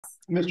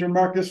Mr.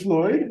 Marcus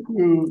Lloyd,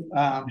 who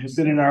has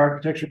been in our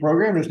architecture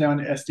program, is now an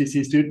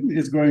SDC student,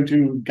 is going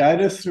to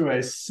guide us through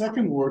a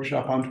second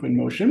workshop on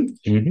Twinmotion.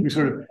 We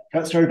sort of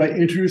got started by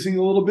introducing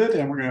a little bit,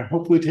 and we're going to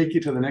hopefully take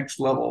you to the next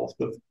level.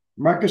 So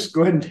Marcus,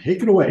 go ahead and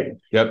take it away.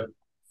 Yep.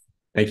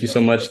 Thank you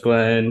so much,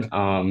 Glenn.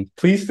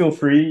 Please feel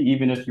free,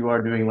 even if you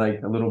are doing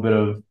like a little bit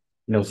of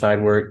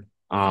side work.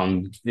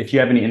 If you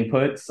have any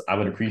inputs, I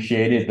would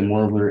appreciate it. The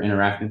more we're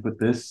interactive with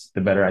this,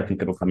 the better I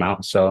think it'll come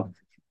out. So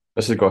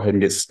let's just go ahead and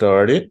get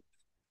started.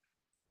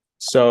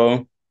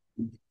 So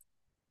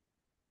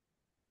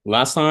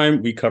last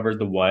time we covered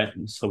the what.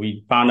 So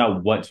we found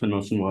out what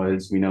Twinmotion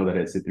was. We know that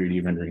it's a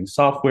 3D rendering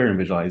software and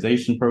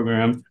visualization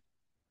program.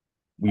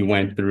 We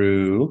went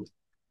through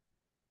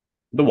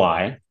the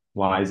why.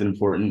 Why is it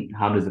important?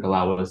 How does it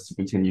allow us to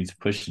continue to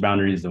push the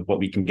boundaries of what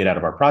we can get out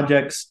of our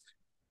projects?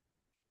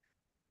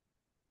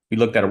 We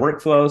looked at a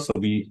workflow. So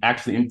we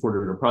actually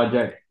imported a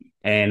project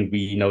and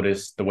we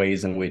noticed the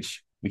ways in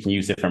which we can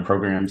use different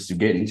programs to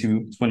get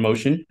into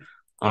Twinmotion.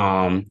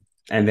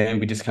 And then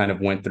we just kind of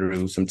went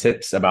through some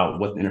tips about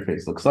what the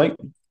interface looks like.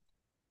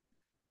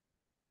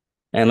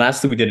 And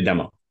lastly, we did a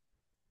demo.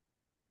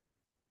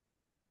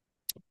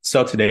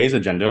 So today's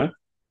agenda,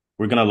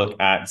 we're going to look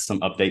at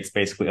some updates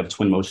basically of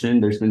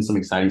Twinmotion. There's been some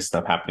exciting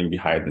stuff happening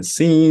behind the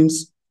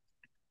scenes.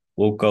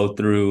 We'll go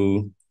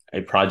through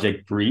a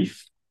project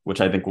brief,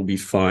 which I think will be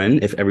fun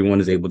if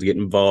everyone is able to get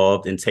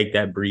involved and take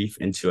that brief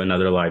into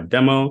another live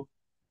demo.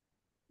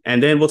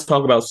 And then we'll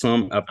talk about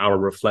some of our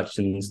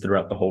reflections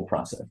throughout the whole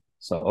process.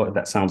 So if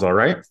that sounds all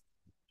right,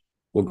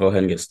 we'll go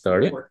ahead and get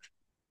started.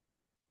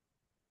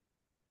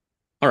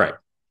 All right.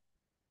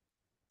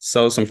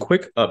 So some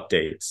quick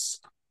updates.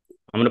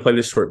 I'm going to play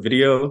this short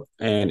video,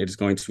 and it is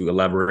going to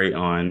elaborate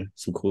on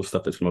some cool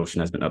stuff that Twinmotion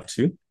has been up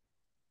to.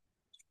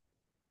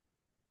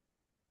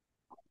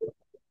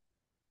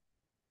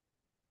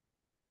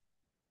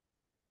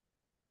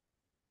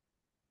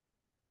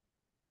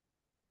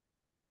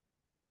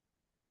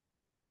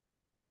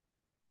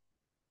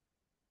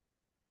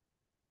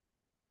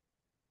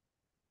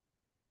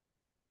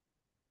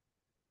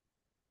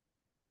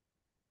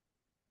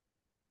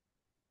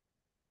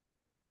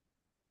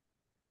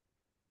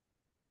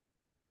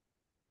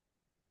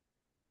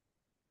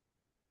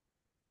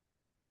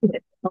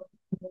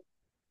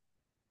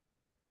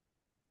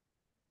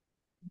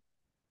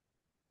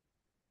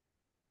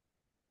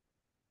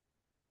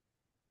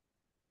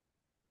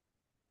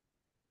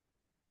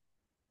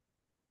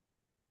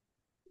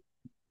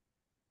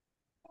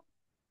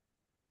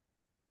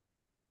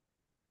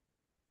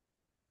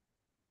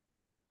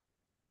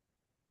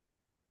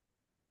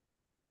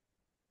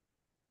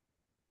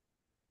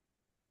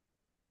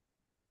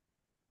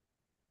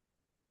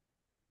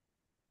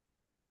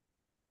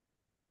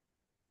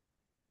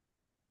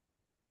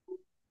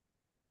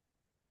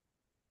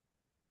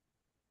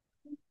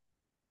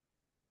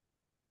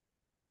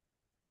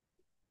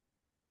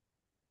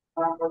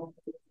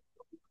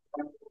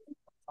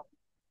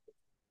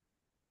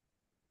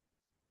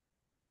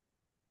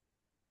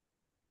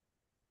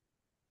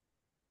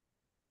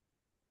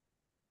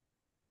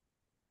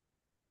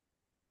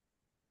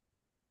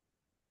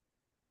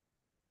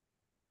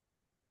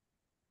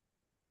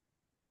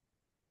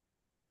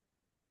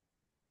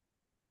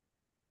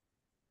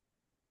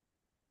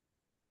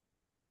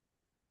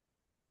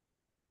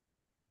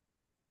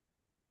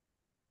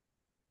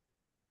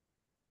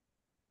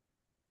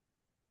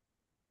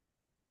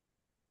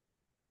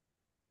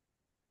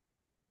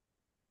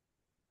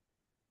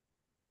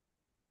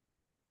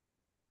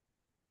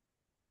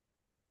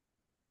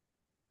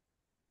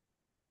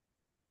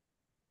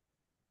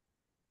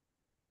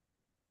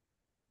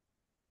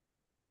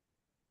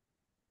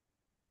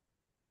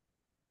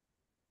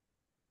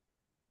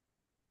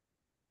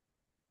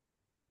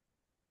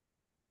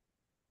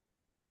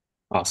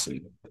 Awesome.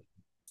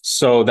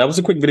 So that was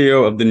a quick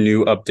video of the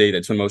new update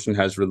that Twinmotion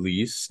has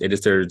released. It is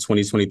their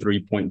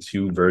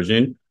 2023.2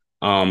 version,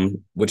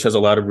 which has a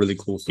lot of really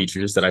cool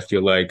features that I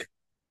feel like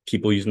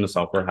people using the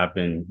software have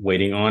been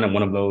waiting on. And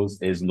one of those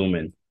is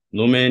Lumen.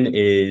 Lumen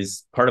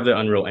is part of the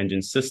Unreal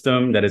Engine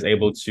system that is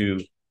able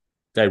to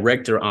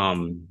direct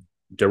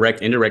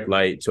indirect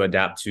light to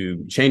adapt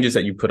to changes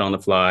that you put on the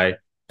fly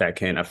that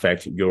can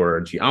affect your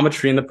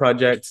geometry in the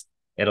project.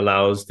 It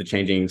allows the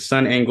changing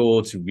sun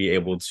angle to be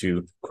able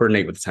to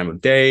coordinate with the time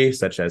of day,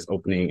 such as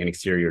opening an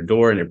exterior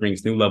door, and it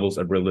brings new levels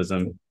of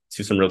realism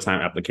to some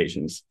real-time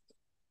applications.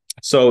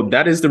 So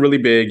that is the really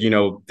big,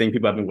 thing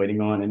people have been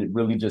waiting on, and it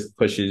really just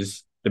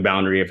pushes the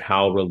boundary of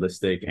how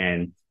realistic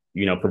and,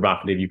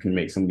 provocative you can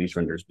make some of these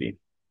renders be.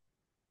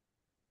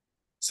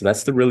 So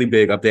that's the really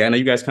big update. I know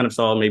you guys kind of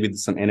saw maybe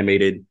some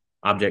animated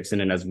objects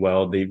in it as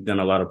well. They've done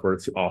a lot of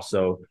work to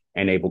also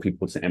enable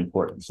people to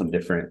import some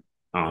different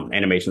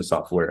animation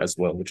software as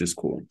well, which is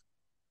cool.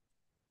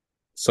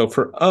 So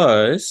for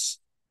us,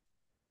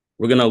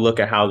 we're going to look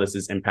at how this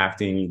is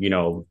impacting,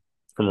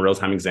 from a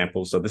real-time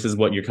example. So this is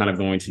what you're kind of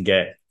going to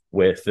get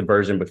with the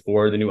version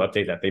before the new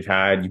update that they've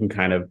had. You can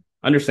kind of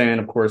understand,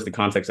 of course, the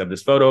context of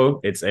this photo.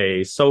 It's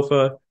a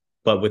sofa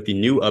But with the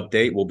new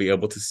update, we'll be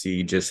able to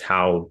see just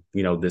how,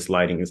 this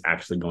lighting is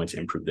actually going to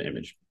improve the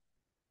image.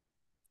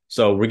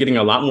 So we're getting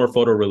a lot more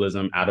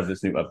photorealism out of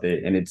this new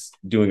update, and it's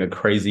doing a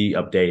crazy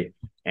update.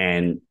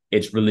 And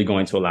it's really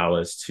going to allow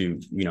us to,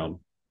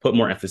 put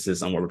more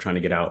emphasis on what we're trying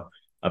to get out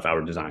of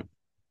our design.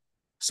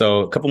 So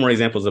a couple more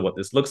examples of what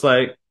this looks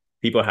like.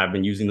 People have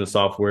been using the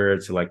software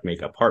to like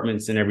make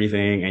apartments and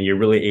everything, and you're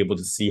really able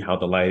to see how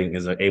the lighting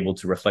is able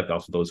to reflect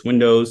off of those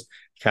windows,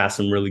 cast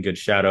some really good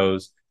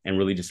shadows, and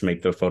really just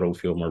make the photo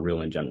feel more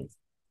real in general.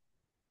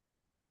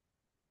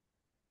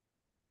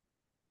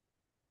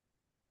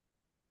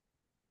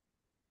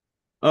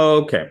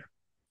 Okay,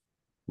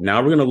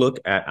 now we're going to look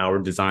at our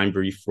design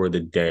brief for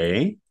the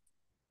day.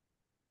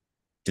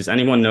 Does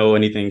anyone know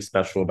anything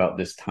special about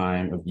this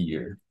time of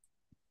year?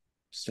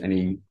 Just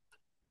any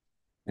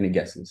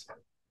guesses?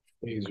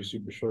 Days are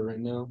super short right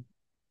now.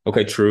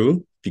 Okay,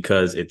 true,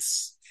 because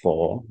it's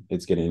fall.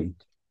 It's getting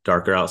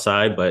darker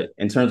outside. But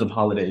in terms of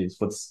holidays,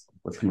 what's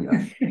coming up?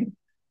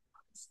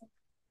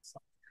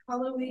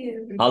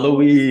 Halloween.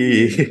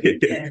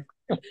 Halloween.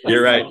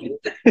 You're right.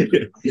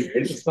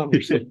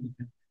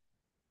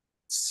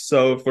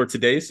 So for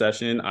today's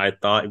session, I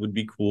thought it would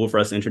be cool for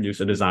us to introduce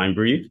a design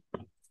brief.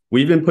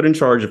 We've been put in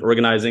charge of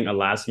organizing a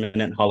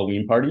last-minute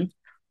Halloween party.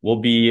 We'll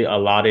be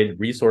allotted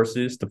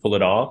resources to pull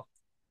it off,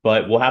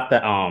 but we'll have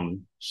to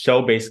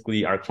show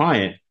basically our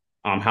client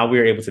how we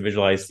are able to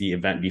visualize the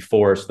event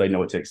before so they know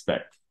what to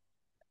expect.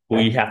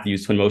 We have to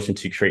use Twinmotion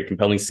to create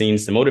compelling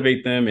scenes to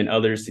motivate them and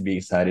others to be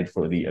excited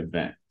for the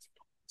event.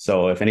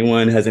 So if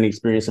anyone has any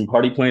experience in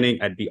party planning,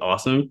 that'd be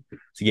awesome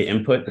to get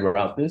input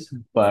throughout this,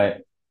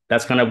 but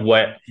that's kind of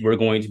what we're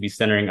going to be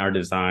centering our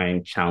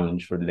design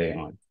challenge for today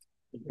on.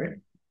 Great.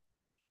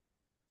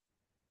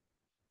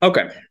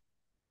 Okay.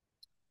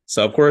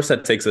 So of course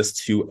that takes us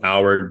to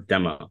our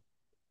demo.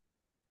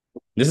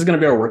 This is going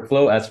to be our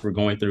workflow as we're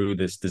going through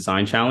this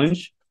design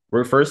challenge.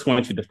 We're first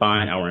going to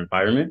define our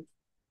environment.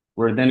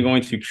 We're then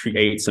going to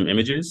create some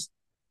images.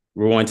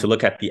 We're going to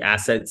look at the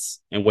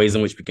assets and ways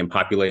in which we can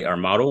populate our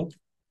model.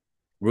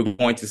 We're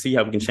going to see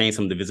how we can change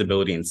some of the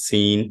visibility and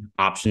scene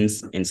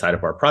options inside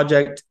of our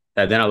project.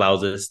 That then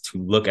allows us to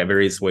look at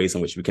various ways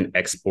in which we can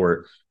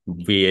export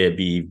via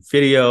the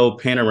video,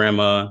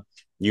 panorama,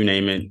 you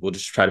name it. We'll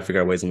just try to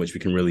figure out ways in which we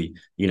can really,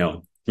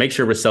 make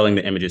sure we're selling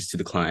the images to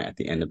the client at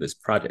the end of this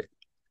project.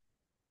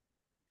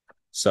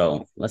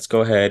 So let's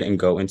go ahead and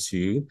go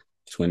into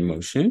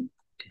Twinmotion.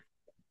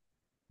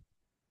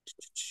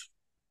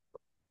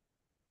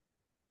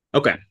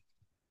 Okay,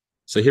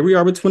 so here we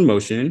are with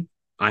Twinmotion.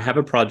 I have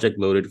a project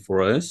loaded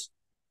for us.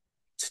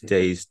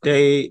 Today's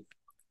date,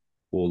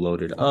 we'll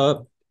load it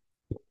up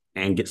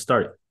and get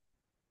started.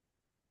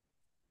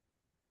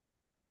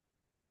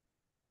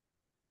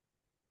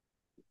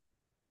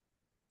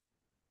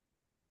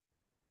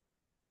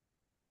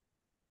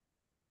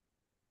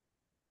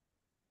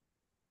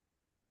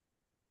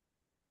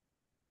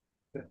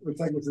 It looks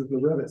like this is the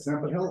Revit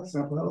sample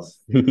house.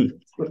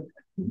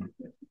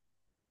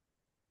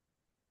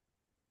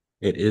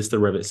 It is the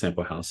Revit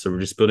sample house. So we're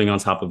just building on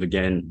top of,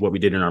 again, what we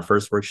did in our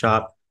first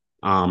workshop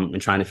and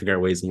trying to figure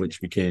out ways in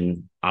which we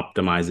can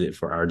optimize it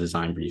for our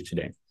design brief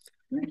today.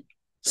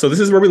 So this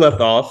is where we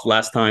left off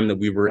last time that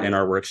we were in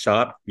our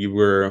workshop. We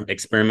were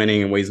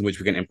experimenting in ways in which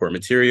we can import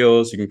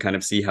materials. You can kind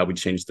of see how we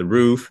changed the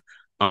roof.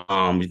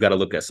 We've got to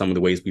look at some of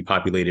the ways we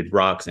populated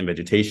rocks and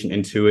vegetation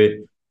into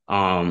it.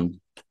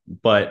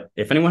 But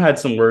if anyone had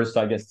some words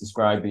to, I guess,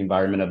 describe the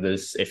environment of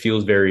this, it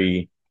feels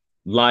very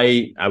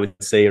light. I would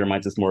say it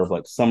reminds us more of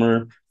like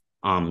summer,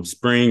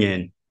 spring.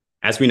 And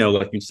as we know,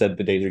 like you said,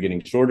 the days are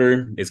getting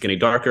shorter. It's getting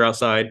darker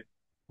outside.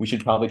 We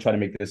should probably try to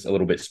make this a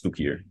little bit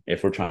spookier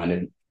if we're trying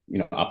to,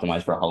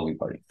 optimize for a Halloween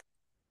party.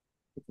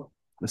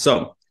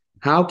 So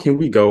how can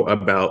we go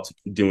about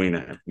doing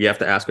that? We have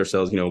to ask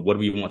ourselves, what do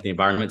we want the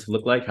environment to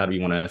look like? How do we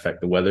want to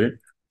affect the weather?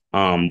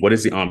 What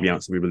is the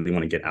ambiance we really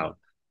want to get out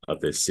of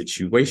this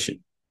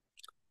situation?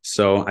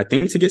 So I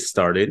think to get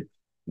started,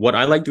 what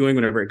I like doing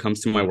whenever it comes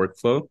to my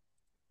workflow,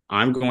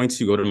 I'm going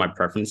to go to my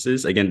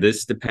preferences. Again,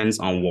 this depends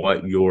on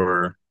what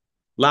your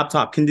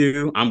laptop can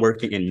do. I'm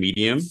working in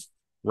Medium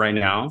right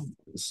now.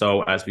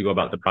 So as we go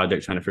about the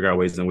project, trying to figure out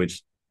ways in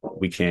which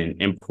we can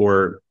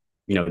import,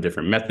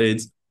 different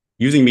methods.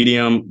 Using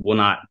Medium will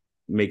not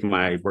make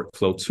my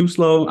workflow too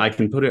slow. I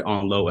can put it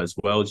on low as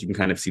well. So you can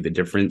kind of see the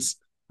difference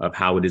of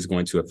how it is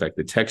going to affect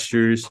the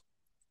textures.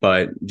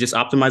 But just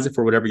optimize it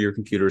for whatever your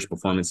computer's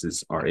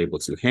performances are able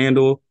to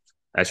handle.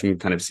 As you can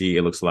kind of see,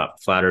 it looks a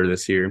lot flatter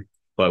this year,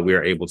 but we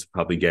are able to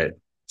probably get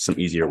some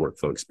easier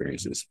workflow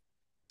experiences.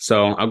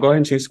 So I'll go ahead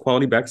and change the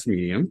quality back to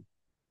medium.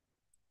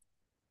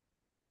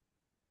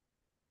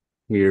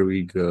 Here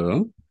we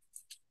go.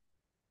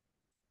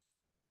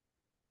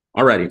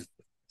 Alrighty.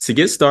 To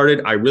get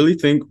started, I really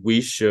think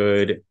we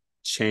should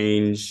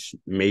change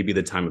maybe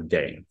the time of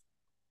day.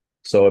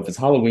 So if it's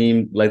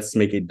Halloween, let's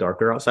make it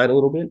darker outside a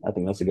little bit. I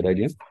think that's a good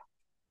idea.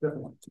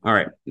 Definitely. All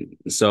right.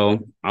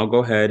 So I'll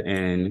go ahead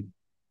and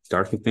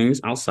darken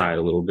things outside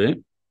a little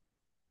bit.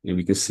 And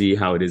we can see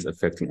how it is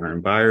affecting our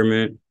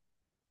environment.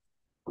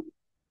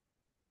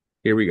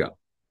 Here we go.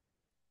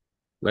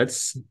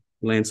 Let's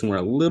land somewhere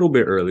a little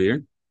bit earlier.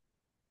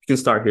 You can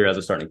start here as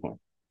a starting point.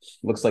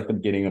 Looks like the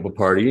beginning of a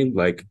party,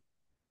 like,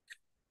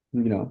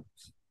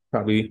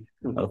 probably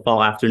a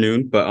fall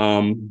afternoon, but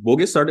we'll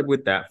get started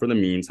with that for the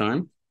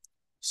meantime.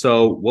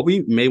 So what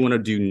we may want to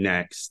do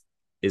next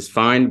is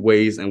find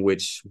ways in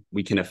which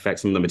we can affect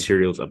some of the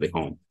materials of the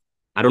home.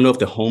 I don't know if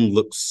the home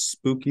looks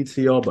spooky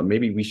to y'all, but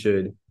maybe we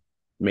should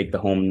make the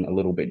home a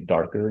little bit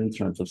darker in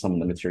terms of some of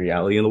the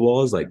materiality in the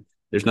walls. Like,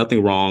 there's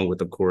nothing wrong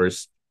with, of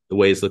course, the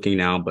way it's looking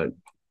now, but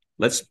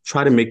let's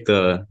try to make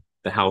the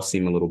house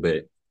seem a little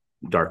bit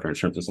darker in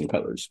terms of some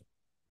colors.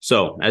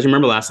 So as you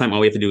remember last time, all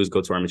we have to do is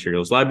go to our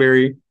materials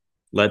library.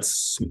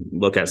 Let's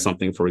look at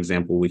something. For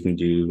example, we can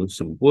do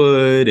some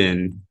wood,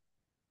 and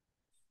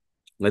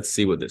let's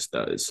see what this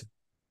does.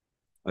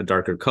 A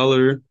darker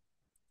color.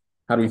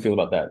 How do we feel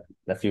about that?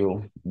 That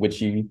feel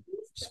witchy,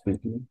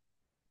 spooky?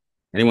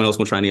 Anyone else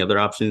want to try any other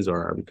options,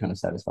 or are we kind of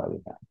satisfied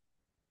with that?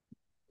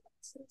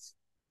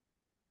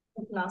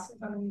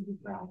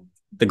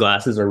 The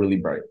glasses are really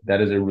bright.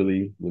 That is a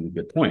really, really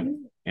good point.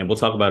 And we'll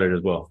talk about it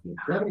as well. Do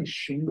you have any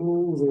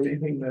shingles or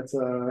anything that's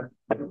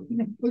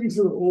looking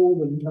sort of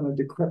old and kind of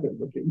decrepit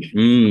looking?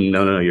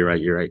 No, you're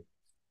right.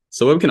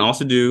 So what we can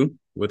also do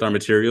with our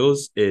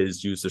materials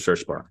is use the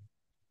search bar.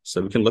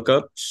 So we can look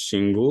up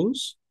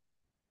shingles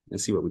and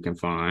see what we can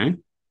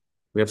find.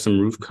 We have some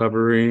roof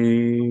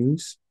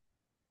coverings.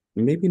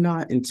 Maybe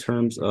not in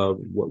terms of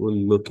what we're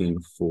looking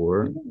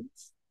for.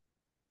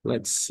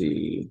 Let's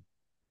see.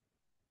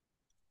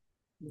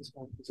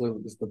 So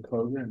is the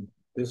program,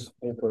 this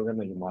whole program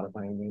that you're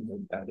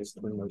modifying, that is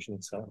Twinmotion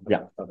itself?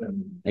 Yeah,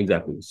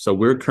 exactly. So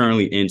we're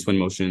currently in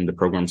Twinmotion, the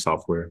program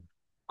software.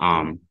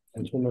 And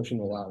Twinmotion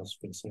allows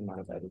for the same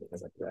amount of editing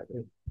as like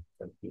Revit,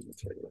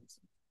 materials.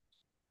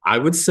 I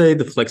would say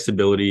the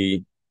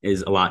flexibility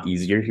is a lot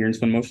easier here in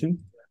Twinmotion.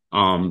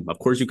 Of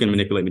course, you can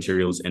manipulate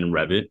materials in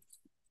Revit.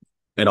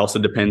 It also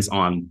depends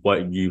on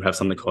what you have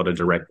something called a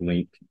direct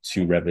link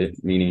to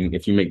Revit, meaning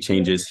if you make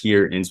changes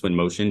here in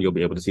Twinmotion, you'll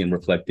be able to see them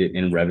reflected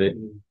in Revit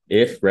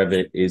if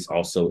Revit is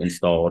also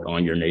installed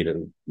on your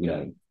native,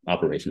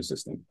 operation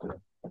system.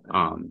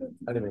 I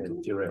didn't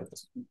even derail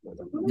this.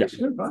 Yeah.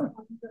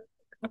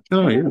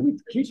 Oh, yeah.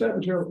 Keep that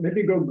material,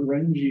 maybe go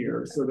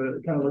grungier so that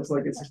it kind of looks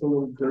like it's just a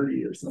little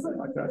dirty or something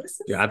like that.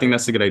 Yeah, I think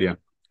that's a good idea.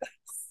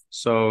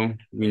 So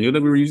we knew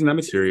that we were using that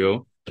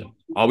material.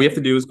 All we have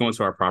to do is go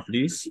into our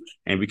properties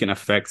and we can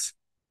affect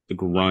the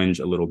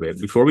grunge a little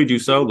bit. Before we do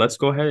so, let's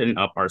go ahead and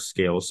up our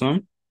scale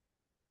some,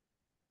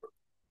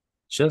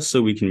 just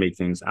so we can make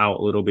things out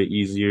a little bit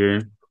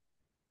easier.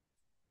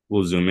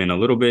 We'll zoom in a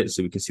little bit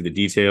so we can see the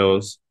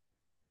details.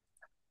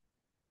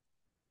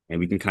 And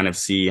we can kind of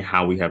see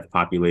how we have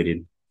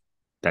populated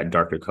that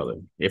darker color.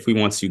 If we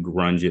want to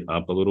grunge it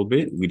up a little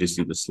bit, we just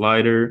do the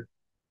slider.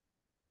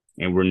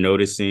 And we're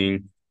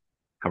noticing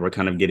how we're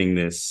kind of getting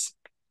this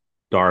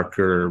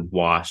darker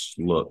washed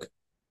look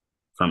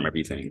from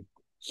everything.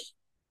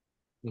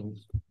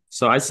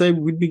 So I'd say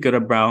we'd be good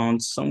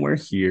around somewhere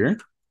here.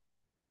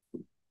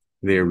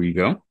 There we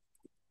go.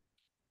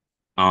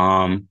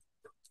 And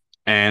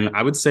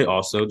I would say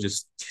also,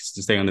 just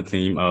to stay on the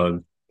theme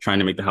of trying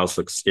to make the house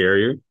look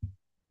scarier,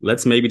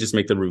 let's maybe just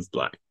make the roof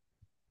black.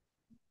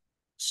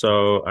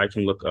 So I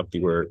can look up the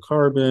word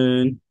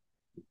carbon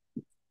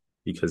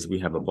because we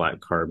have a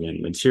black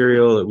carbon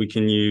material that we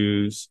can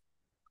use.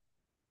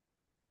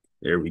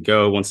 There we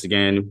go. Once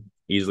again,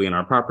 easily in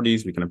our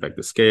properties, we can affect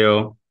the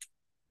scale.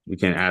 We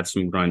can add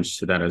some grunge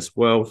to that as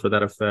well for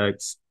that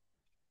effect.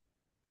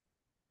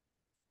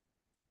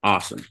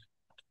 Awesome.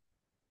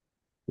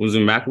 We'll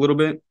zoom back a little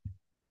bit.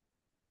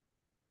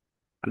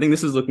 I think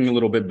this is looking a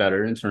little bit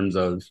better in terms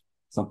of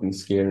something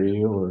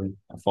scary or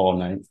a fall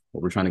night,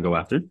 what we're trying to go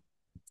after.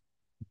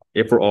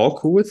 If we're all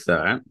cool with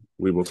that,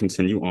 we will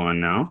continue on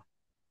now.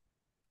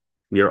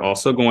 We are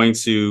also going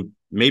to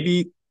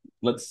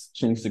let's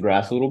change the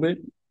grass a little bit.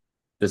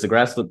 Does the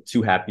grass look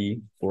too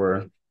happy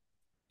for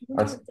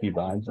our ski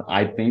vibes?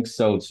 I think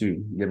so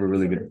too. You have a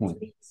really good point.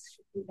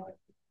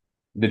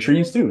 The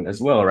trees too,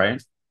 as well,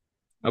 right?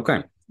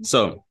 Okay,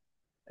 so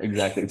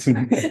exactly.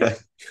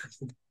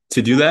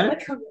 To do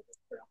that,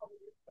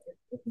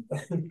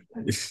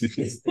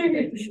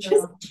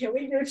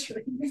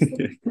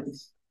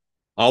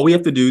 all we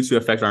have to do to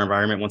affect our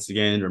environment, once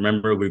again,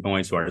 remember, we're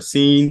going to our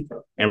scene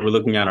and we're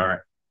looking at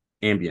our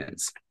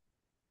ambience.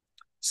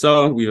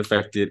 So we've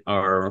affected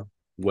our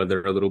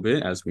weather a little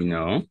bit, as we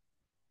know. I'm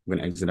going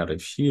to exit out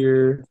of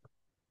here.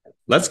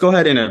 Let's go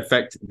ahead and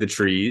affect the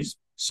trees.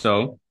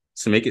 So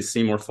to make it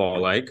seem more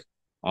fall-like,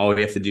 all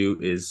we have to do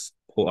is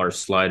pull our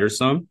slider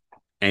some.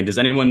 And does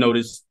anyone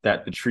notice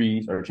that the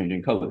trees are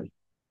changing color?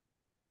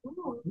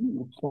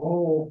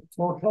 Fall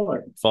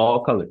color.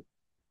 Fall color.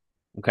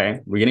 Okay,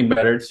 we're getting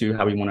better to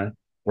how we want to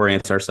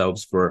orient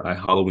ourselves for a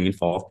Halloween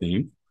fall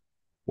theme.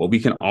 What we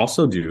can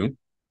also do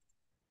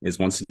is,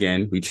 once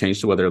again, we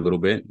change the weather a little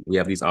bit. We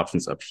have these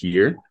options up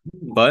here.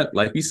 But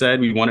like we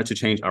said, we wanted to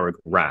change our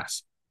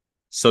grass.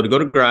 So to go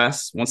to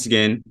grass, once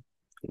again,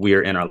 we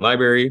are in our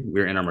library.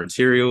 We're in our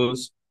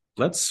materials.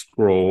 Let's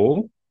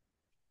scroll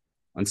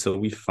until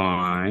we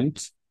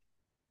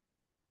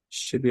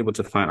should be able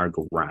to find our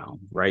ground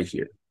right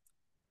here.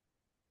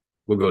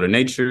 We'll go to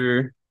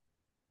nature,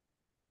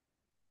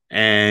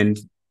 and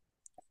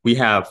we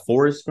have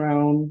forest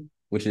ground,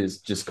 which is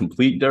just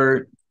complete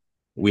dirt.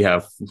 We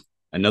have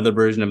another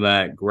version of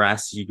that,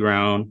 grassy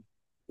ground.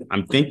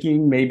 I'm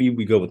thinking maybe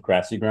we go with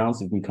grassy ground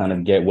so we can kind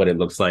of get what it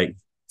looks like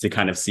to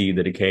kind of see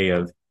the decay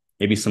of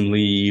maybe some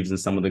leaves and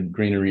some of the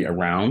greenery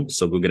around.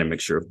 So we'll get a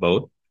mixture of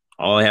both.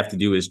 All I have to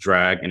do is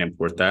drag and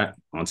import that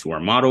onto our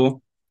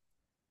model.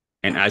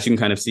 And as you can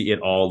kind of see, it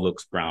all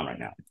looks brown right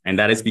now. And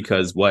that is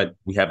because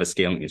we have a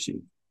scaling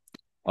issue.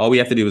 All we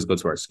have to do is go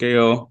to our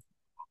scale,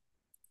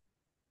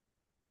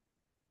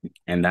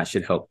 and that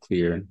should help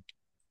clear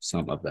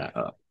some of that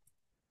up.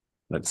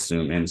 Let's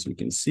zoom in so we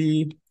can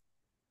see.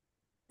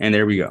 And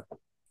there we go.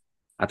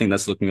 I think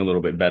that's looking a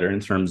little bit better in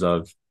terms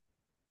of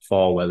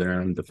fall weather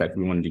and the effect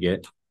we wanted to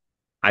get.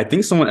 I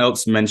think someone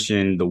else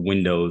mentioned the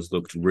windows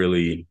looked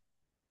really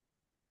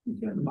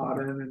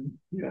modern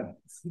and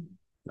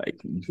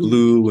like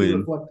blue and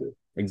reflective.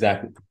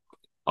 Exactly.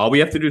 All we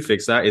have to do to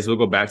fix that is we'll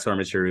go back to our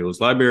materials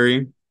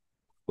library.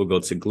 We'll go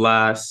to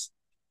glass,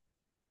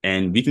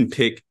 and we can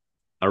pick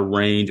a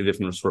range of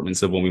different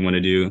assortments of what we want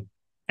to do.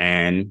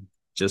 And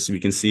just so we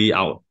can see,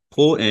 I'll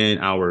pull in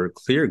our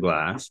clear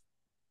glass,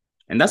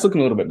 and that's looking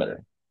a little bit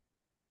better,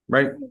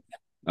 right?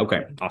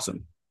 Okay,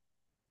 awesome.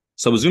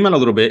 So we'll zoom out a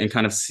little bit and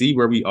kind of see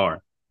where we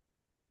are.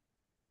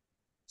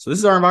 So this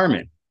is our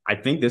environment. I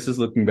think this is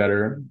looking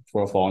better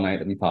for a fall night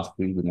that we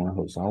possibly would want to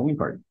host a Halloween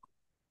party.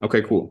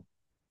 Okay, cool.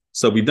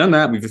 So we've done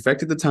that. We've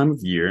affected the time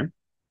of year.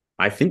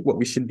 I think what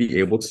we should be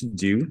able to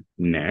do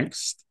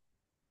next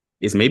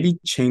is maybe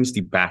change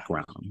the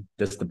background.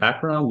 Does the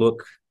background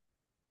look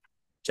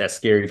as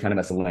scary kind of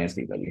as the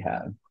landscape that we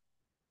have?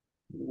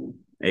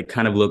 It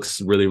kind of looks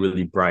really,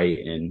 really bright,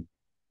 and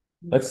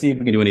let's see if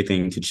we can do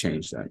anything to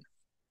change that.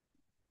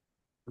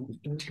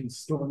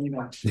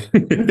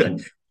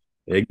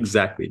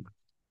 Exactly.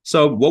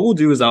 So what we'll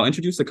do is I'll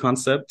introduce the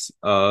concept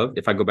of,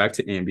 if I go back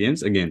to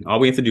ambience, again, all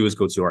we have to do is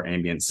go to our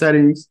ambient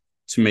settings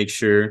to make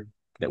sure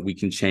that we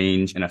can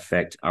change and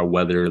affect our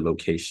weather,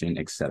 location,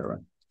 etc.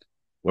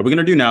 What we're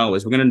going to do now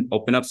is we're going to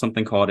open up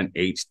something called an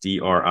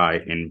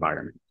HDRI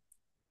environment.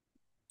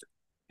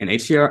 An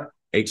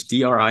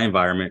HDRI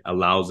environment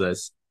allows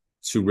us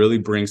to really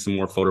bring some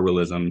more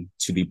photorealism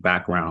to the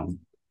background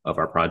of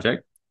our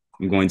project.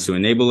 I'm going to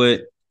enable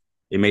it.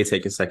 It may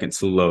take a second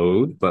to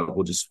load, but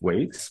we'll just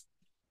wait.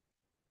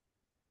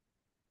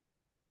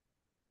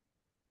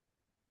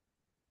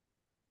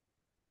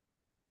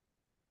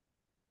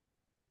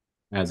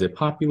 As it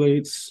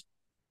populates.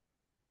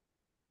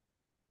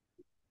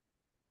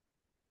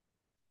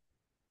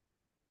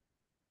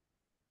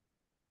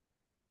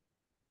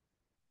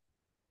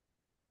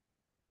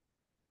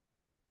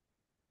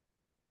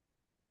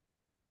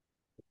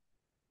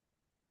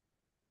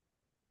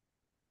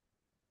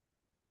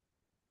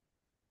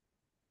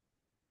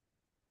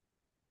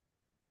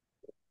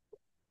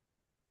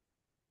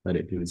 Let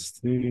it do its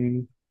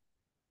thing.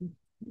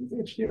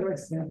 HDRI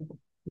sample.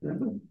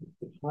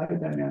 High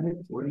dynamic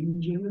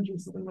range image or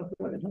something like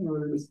that. I don't know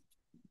what it is.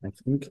 I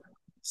think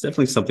it's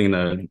definitely something in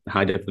the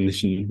high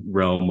definition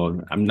realm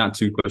of, I'm not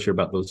too quite sure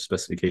about those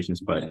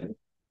specifications, but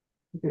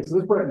okay, so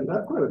let's brighten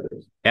that part of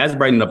this. It has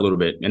brightened up a little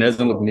bit, and it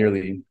doesn't look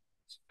nearly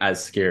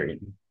as scary.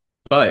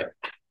 But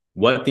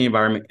what the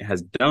environment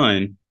has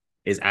done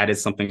is added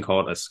something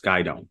called a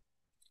sky dome.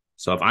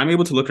 So if I'm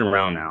able to look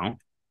around now,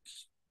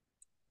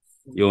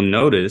 you'll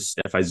notice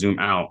if I zoom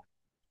out,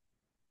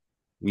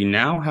 we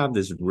now have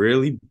this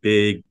really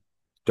big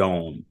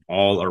dome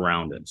all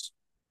around us,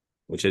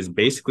 which has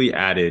basically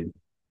added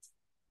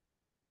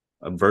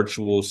a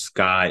virtual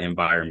sky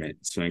environment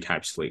to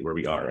encapsulate where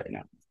we are right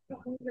now.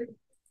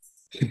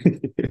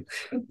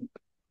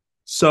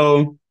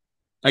 So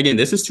again,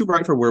 this is too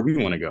bright for where we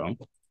want to go.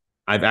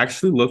 I've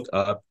actually looked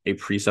up a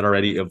preset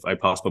already of a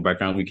possible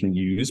background we can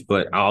use,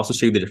 but I'll also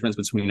show you the difference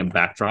between a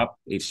backdrop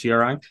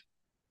HDRI,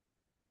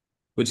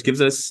 which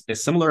gives us a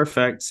similar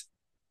effect,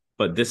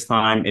 but this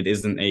time it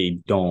isn't a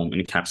dome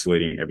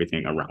encapsulating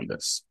everything around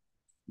us.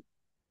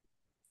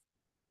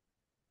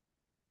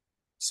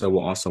 So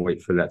we'll also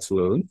wait for that to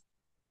load.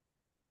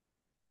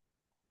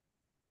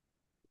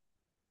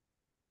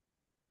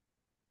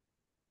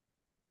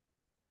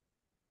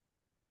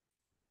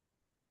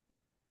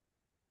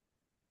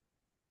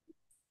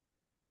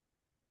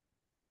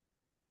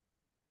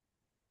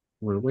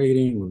 We're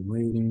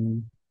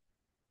waiting.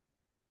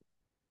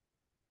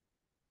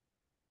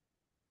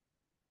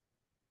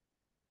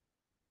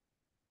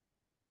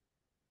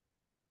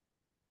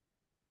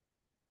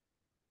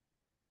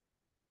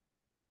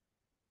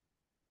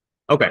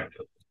 Okay.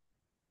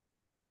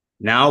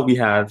 Now we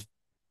have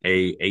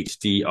a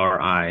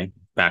HDRI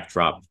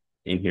backdrop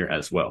in here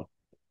as well.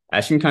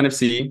 As you can kind of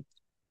see,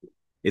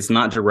 it's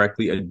not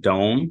directly a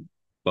dome,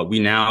 but we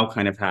now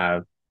kind of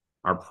have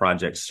our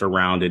project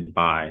surrounded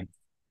by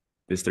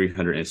this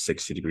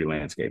 360-degree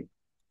landscape.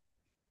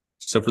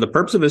 So for the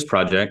purpose of this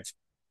project,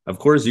 of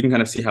course, you can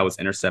kind of see how it's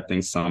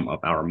intercepting some of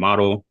our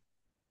model.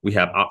 We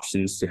have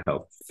options to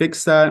help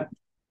fix that.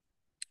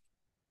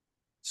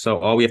 So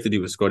all we have to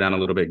do is scroll down a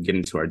little bit, get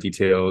into our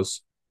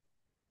details.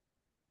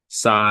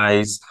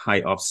 Size,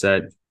 height,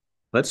 offset.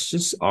 Let's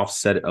just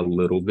offset it a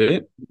little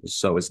bit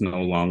so it's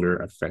no longer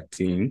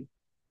affecting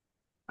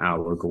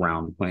our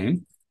ground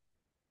plane.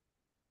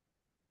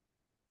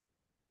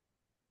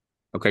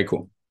 Okay,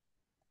 cool.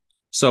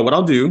 So what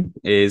I'll do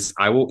is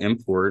I will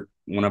import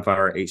one of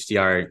our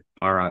HDR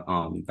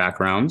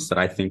backgrounds that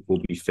I think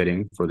will be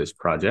fitting for this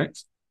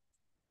project.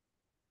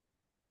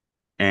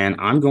 And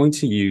I'm going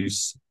to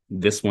use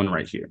this one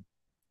right here.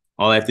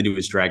 All I have to do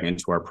is drag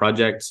into our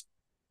project.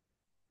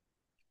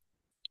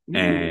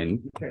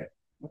 And okay,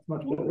 that's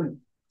much better.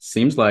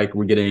 Seems like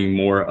we're getting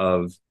more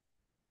of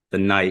the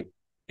night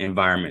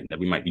environment that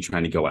we might be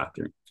trying to go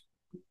after.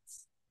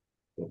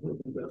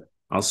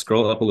 I'll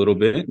scroll up a little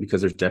bit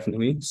because there's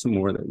definitely some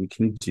more that we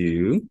can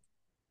do.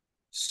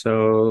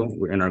 So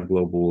we're in our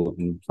global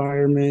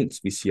environment.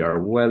 We see our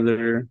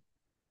weather.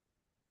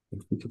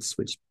 If we could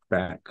switch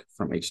back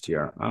from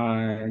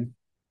HDRI.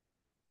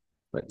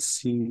 Let's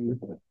see.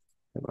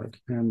 Have our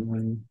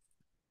camera.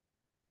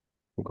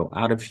 We'll go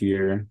out of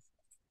here.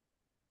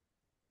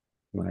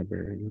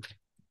 Library.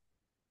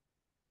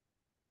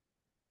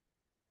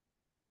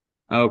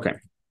 Okay.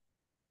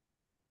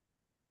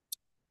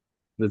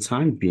 For the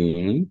time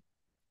being,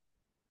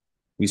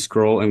 we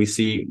scroll and we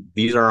see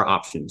these are our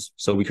options.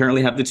 So we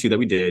currently have the two that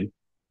we did,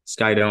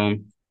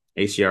 Skydome,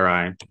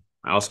 HDRI.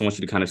 I also want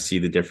you to kind of see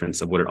the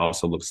difference of what it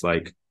also looks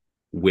like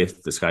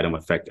with the Skydome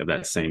effect of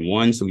that same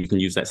one. So we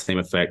can use that same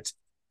effect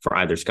for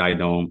either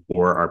Skydome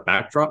or our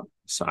backdrop.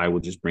 So I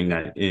will just bring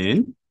that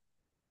in.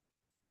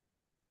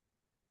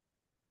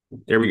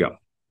 There we go.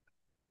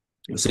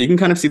 So you can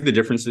kind of see the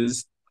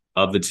differences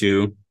of the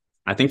two.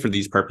 I think for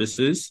these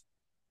purposes,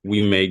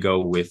 we may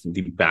go with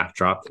the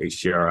backdrop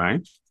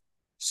HDRI.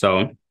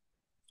 So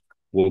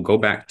we'll go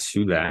back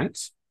to that,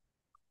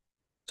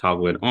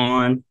 toggle it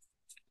on.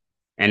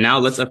 And now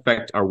let's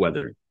affect our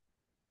weather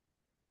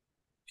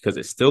because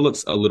it still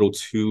looks a little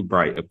too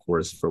bright, of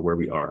course, for where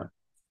we are.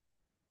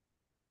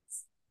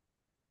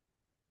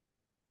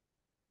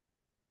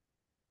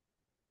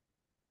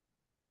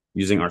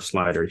 Using our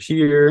slider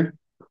here,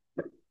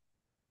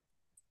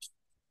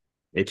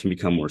 it can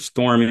become more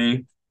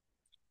stormy.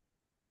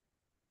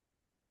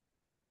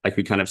 Like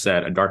we kind of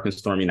said, a dark and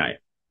stormy night.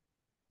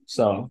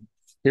 So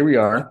here we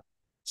are,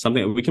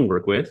 something that we can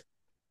work with.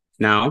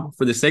 Now,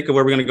 for the sake of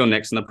where we're going to go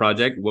next in the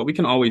project, what we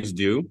can always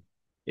do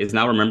is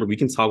now remember, we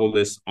can toggle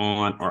this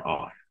on or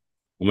off.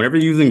 Whenever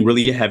you're using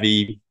really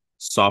heavy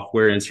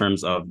software in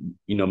terms of,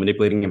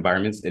 manipulating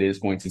environments, it is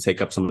going to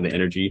take up some of the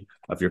energy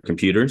of your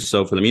computer.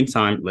 So for the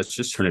meantime, let's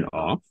just turn it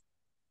off.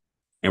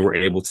 And we're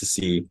able to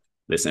see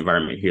this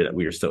environment here that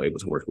we are still able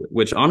to work with,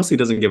 which honestly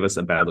doesn't give us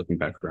a bad looking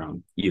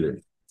background either.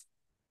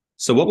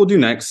 So what we'll do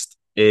next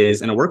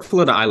is, in a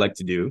workflow that I like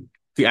to do,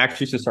 we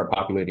actually should start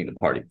populating the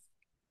party.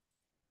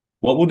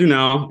 What we'll do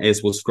now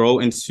is we'll scroll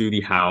into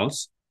the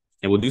house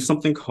and we'll do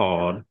something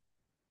called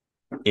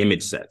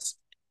image sets.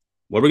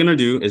 What we're going to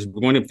do is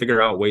we're going to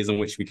figure out ways in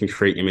which we can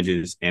create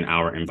images in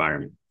our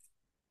environment.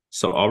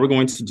 So all we're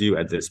going to do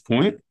at this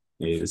point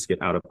is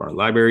get out of our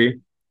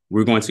library.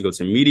 We're going to go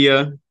to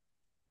media.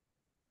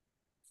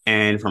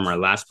 And from our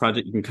last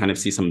project, you can kind of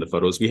see some of the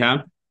photos we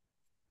have.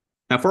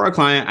 Now for our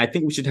client, I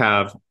think we should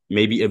have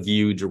maybe a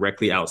view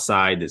directly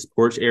outside this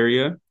porch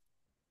area.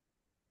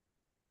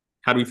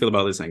 How do we feel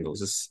about this angle?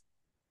 Is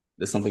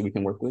this something we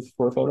can work with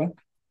for a photo?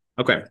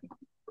 Okay.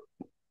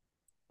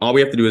 All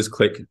we have to do is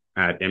click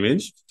add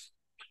image.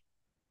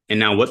 And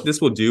now what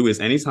this will do is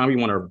anytime we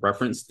want to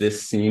reference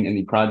this scene in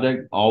the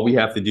project, all we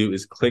have to do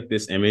is click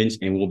this image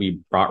and we'll be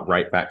brought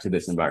right back to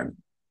this environment.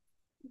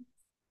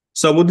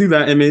 So we'll do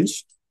that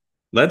image.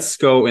 Let's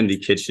go in the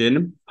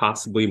kitchen,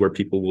 possibly where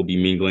people will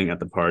be mingling at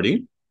the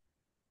party.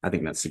 I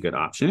think that's a good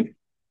option.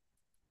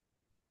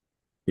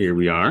 Here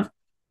we are.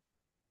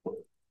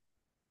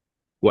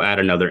 We'll add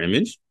another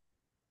image.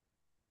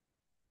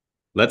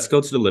 Let's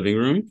go to the living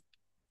room.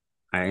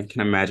 I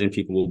can imagine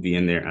people will be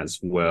in there as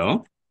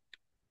well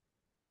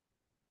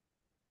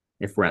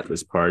if we're at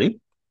this party.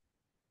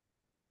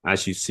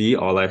 As you see,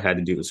 all I had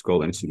to do was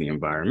scroll into the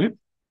environment.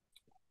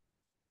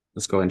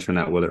 Let's go ahead and turn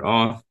that weather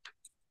off.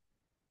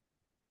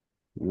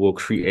 We'll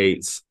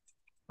create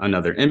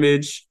another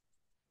image.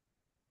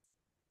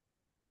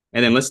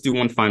 And then let's do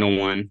one final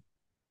one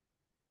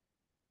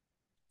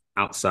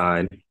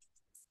outside,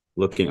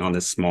 looking on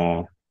this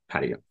small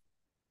patio.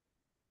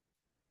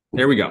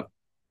 There we go.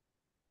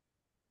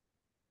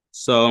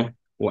 So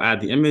we'll add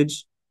the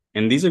image.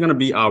 And these are going to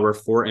be our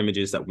 4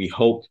 images that we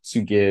hope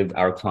to give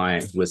our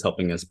client who is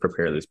helping us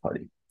prepare this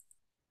party.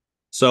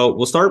 So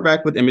we'll start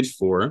back with image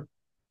 4.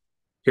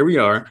 Here we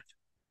are.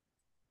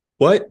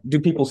 What do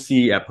people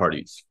see at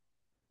parties?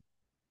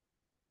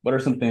 What are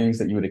some things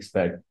that you would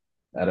expect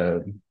at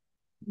a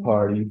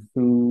party?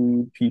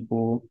 Food,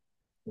 people,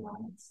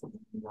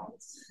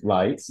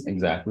 lights,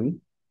 exactly.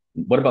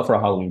 What about for a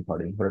Halloween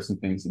party? What are some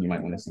things that you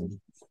might want to see?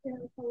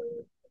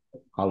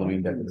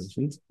 Halloween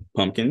decorations,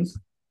 pumpkins,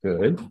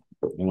 good.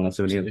 Anyone else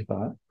have any other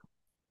thought?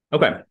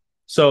 Okay,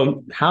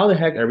 so how the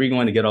heck are we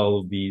going to get all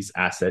of these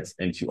assets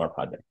into our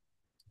project?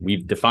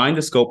 We've defined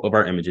the scope of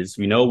our images.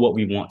 We know what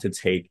we want to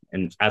take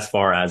and as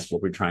far as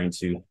what we're trying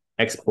to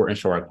export and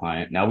show our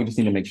client. Now we just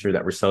need to make sure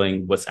that we're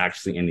selling what's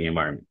actually in the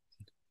environment.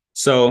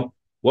 So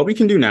what we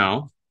can do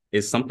now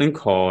is something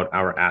called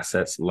our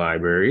assets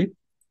library.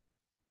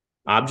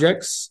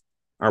 Objects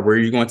are where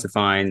you're going to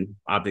find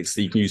objects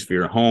that you can use for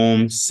your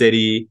home,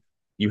 city.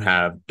 You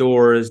have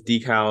doors,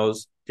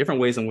 decals,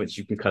 different ways in which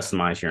you can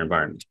customize your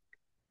environment.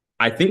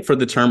 I think for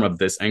the term of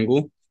this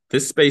angle,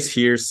 this space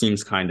here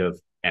seems kind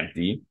of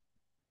empty,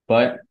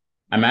 but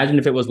imagine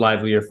if it was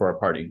livelier for a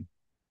party.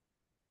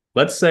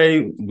 Let's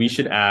say we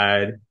should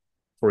add,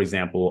 for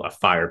example, a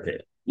fire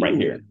pit right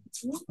here.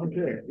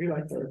 Okay, we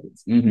like fire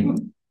pits.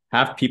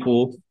 Have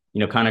people,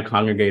 kind of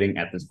congregating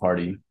at this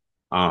party,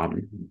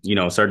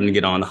 starting to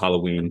get on the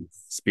Halloween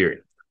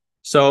spirit.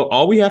 So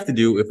all we have to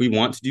do if we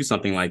want to do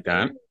something like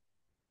that,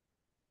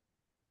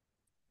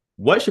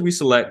 what should we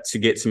select to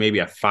get to maybe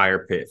a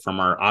fire pit from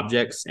our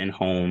objects and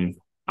home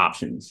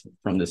options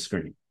from this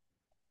screen?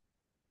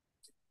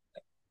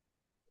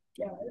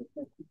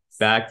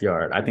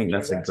 Backyard. I think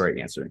that's a great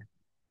answer.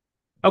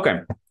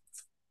 Okay.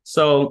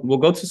 So we'll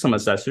go to some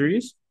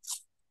accessories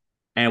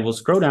and we'll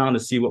scroll down to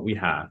see what we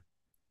have.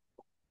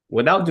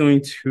 Without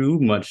doing too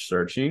much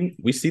searching,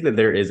 we see that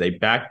there is a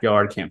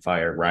backyard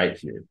campfire right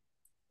here.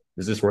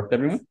 Does this work,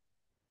 everyone?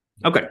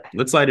 Okay,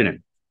 let's slide it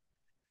in.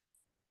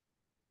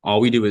 All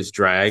we do is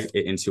drag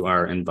it into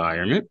our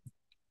environment.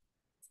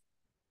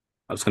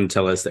 I was going to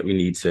tell us that we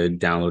need to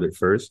download it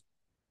first.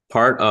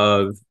 Part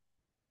of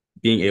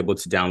being able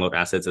to download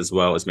assets as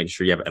well is make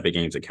sure you have an Epic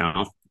Games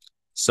account.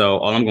 So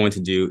all I'm going to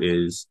do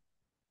is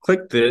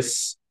click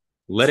this,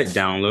 let it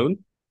download,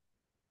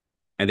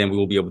 and then we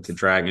will be able to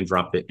drag and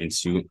drop it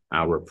into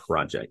our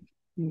project.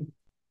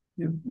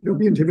 Yeah, don't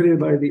be intimidated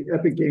by the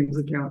Epic Games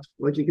account.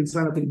 Like you can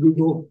sign up in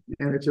Google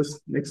and it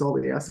just makes all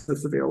the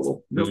assets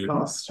available. No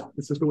cost.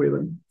 It's just a way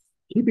of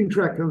keeping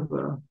track of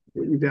what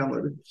you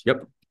downloaded.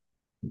 Yep.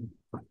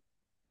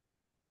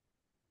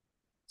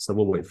 So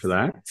we'll wait for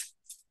that.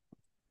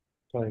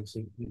 So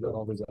you got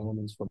all these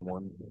elements from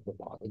one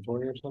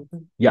repository or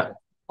something? Yeah,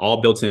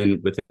 all built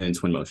in within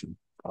Twinmotion.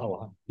 Oh,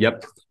 wow.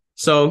 Yep.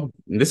 So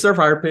this is our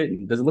fire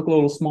pit. Does it look a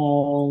little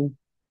small?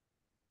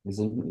 Is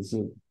it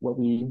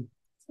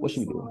what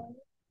should we do?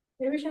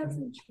 Maybe we should have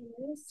some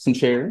chairs. Some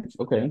chairs.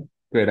 Okay,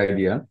 great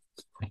idea.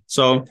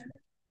 So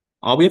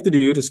all we have to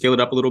do to scale it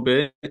up a little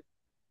bit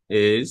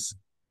is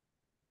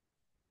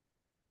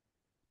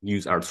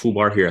use our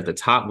toolbar here at the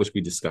top, which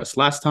we discussed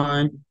last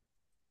time.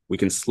 We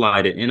can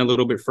slide it in a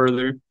little bit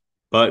further,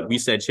 but we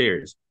said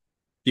chairs.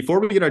 Before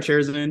we get our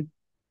chairs in,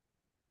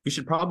 we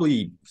should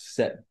probably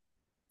set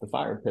the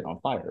fire pit on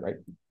fire, right?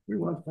 We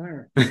want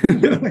fire.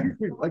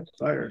 We like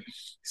fire.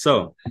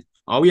 So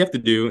all we have to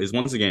do is,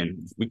 once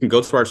again, we can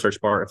go to our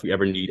search bar if we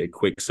ever need a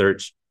quick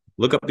search,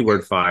 look up the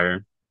word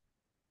fire,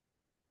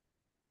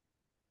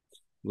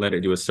 let it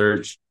do a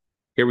search.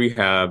 Here we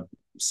have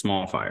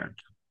small fire.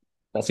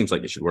 That seems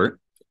like it should work.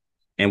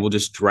 And we'll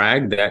just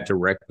drag that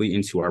directly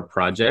into our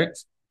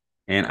project.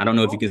 And I don't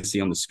know if you can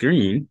see on the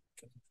screen,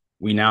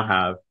 we now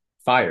have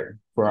fire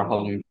for our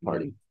Halloween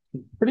party.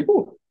 Pretty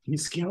cool. Can you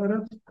scale it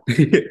up?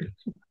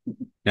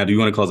 Now, do you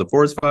want to cause a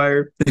forest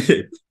fire?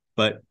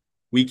 But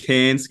we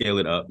can scale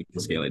it up. We can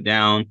scale it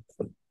down.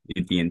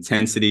 The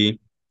intensity.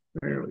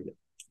 There we go.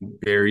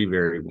 Very,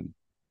 very well.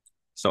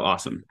 So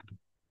awesome.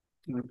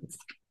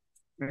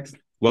 Next.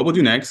 What we'll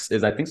do next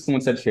is, I think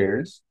someone said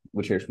chairs.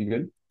 Would chairs be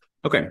good?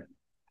 Okay.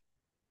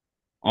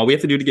 All we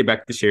have to do to get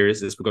back to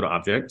chairs is we'll go to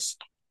objects.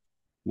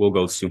 We'll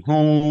go to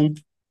home.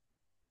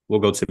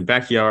 We'll go to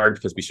backyard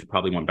because we should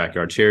probably want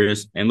backyard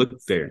chairs. And look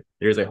there.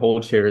 There's a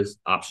whole chairs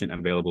option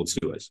available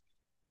to us.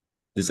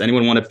 Does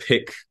anyone want to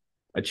pick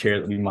a chair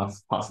that we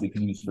must possibly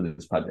can use for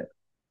this project?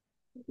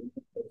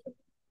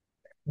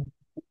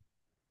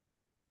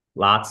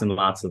 Lots and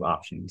lots of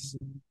options.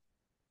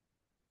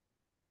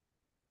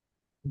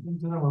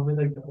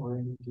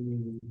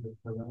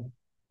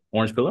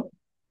 Orange pillow?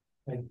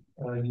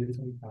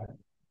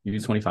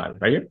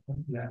 U25, right here?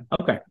 Yeah.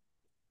 Okay.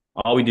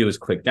 All we do is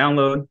click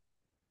download.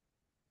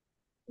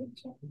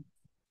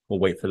 We'll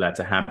wait for that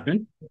to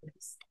happen.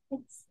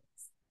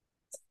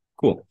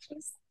 Cool.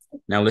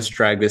 Now let's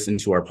drag this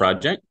into our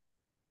project.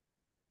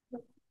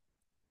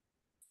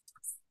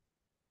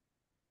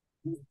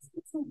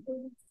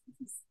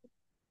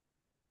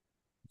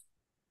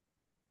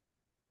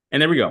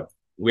 And there we go.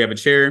 We have a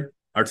chair,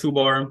 our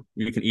toolbar.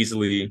 We can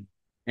easily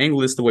angle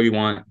this the way we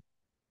want.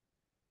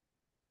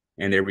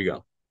 And there we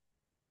go.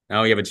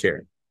 Now we have a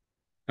chair.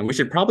 And we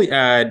should probably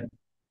add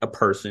a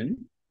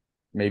person,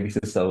 maybe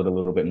to sell it a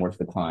little bit more to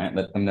the client,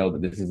 let them know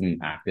that this is an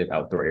active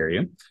outdoor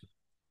area.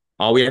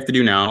 All we have to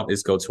do now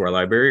is go to our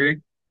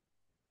library.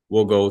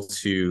 We'll go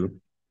to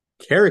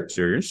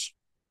characters,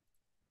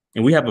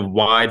 and we have a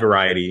wide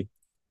variety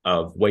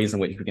of ways in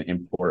which we can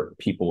import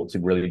people to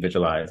really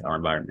visualize our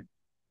environment.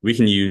 We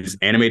can use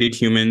animated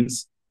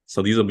humans.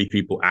 So these will be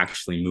people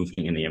actually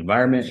moving in the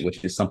environment,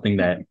 which is something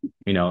that,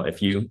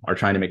 if you are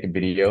trying to make a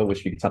video,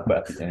 which we can talk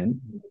about at the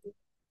end,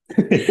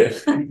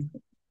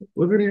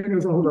 Liberty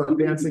knows all about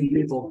dancing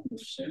people.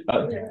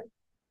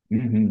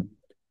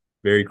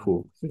 Very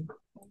cool.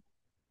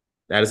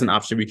 That is an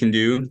option we can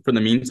do. For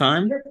the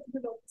meantime,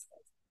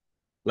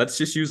 let's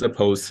just use a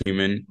posed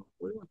human.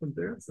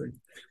 Dancing.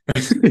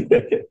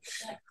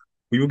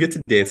 We will get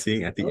to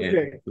dancing at the end.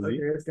 Okay,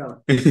 let's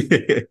go.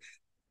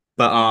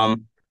 But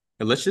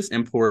let's just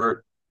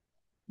import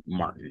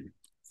Martin,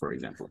 for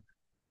example.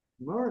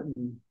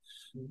 Martin.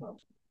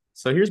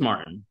 So here's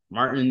Martin.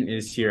 Martin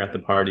is here at the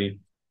party.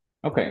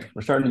 Okay,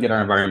 we're starting to get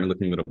our environment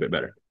looking a little bit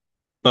better.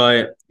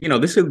 But, you know,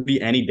 this could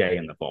be any day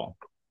in the fall.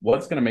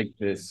 What's going to make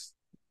this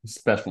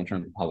special in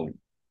terms of Halloween?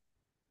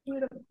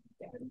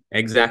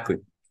 Exactly.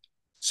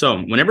 So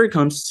whenever it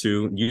comes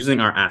to using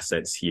our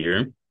assets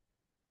here,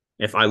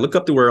 if I look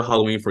up the word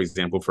Halloween, for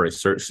example, for a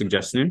search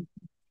suggestion,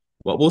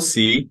 what we'll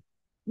see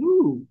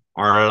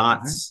are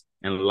lots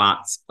and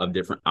lots of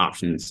different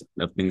options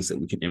of things that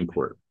we can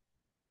import.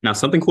 Now,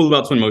 something cool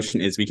about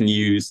Twinmotion is we can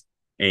use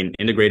an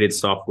integrated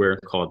software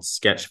called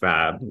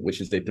Sketchfab,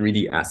 which is a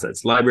 3D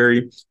assets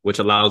library, which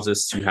allows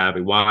us to have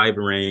a wide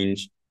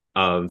range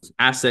of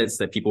assets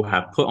that people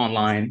have put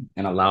online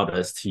and allowed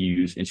us to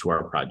use into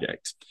our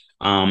project.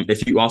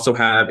 If you also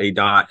have a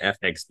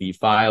 .fxb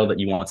file that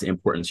you want to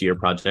import into your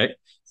project,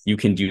 you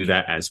can do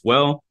that as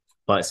well.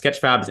 But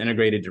Sketchfab is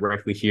integrated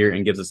directly here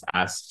and gives us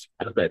assets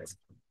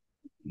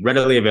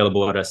readily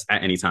available at us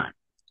at any time.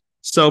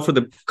 So for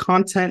the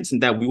content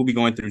that we will be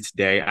going through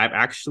today, I've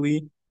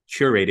actually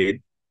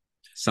curated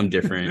some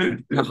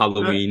different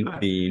Halloween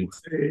themed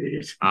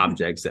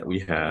objects that we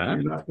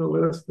have. You're not gonna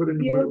let us put in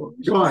the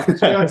Go on.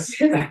 Yes.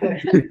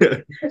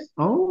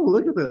 Oh,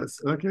 look at this.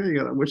 Okay, you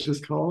got a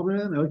witch's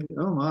cauldron. Okay.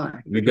 Oh my.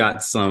 We've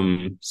got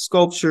some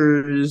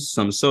sculptures,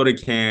 some soda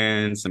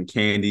cans, some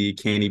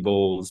candy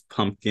bowls,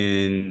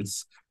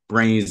 pumpkins,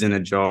 brains in a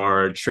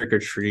jar, trick or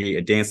treat,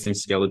 a dancing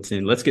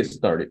skeleton. Let's get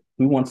started.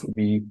 Who wants to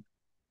be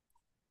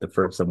the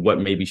first of what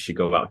maybe should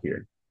go out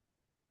here?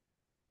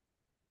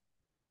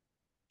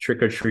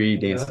 Trick or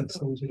treat dancing.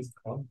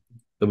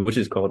 The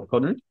witch's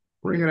cauldron?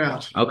 Bring it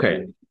out.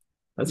 Okay.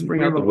 Let's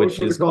bring out the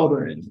witch's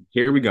cauldron.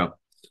 Here we go.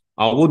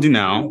 All we'll do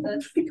now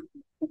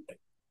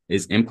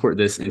is import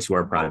this into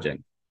our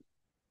project.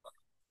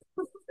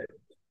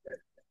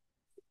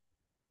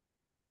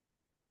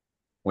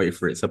 Wait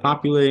for it to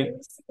populate.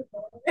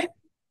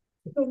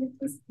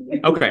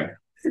 Okay.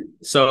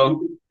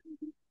 So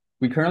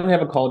we currently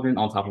have a cauldron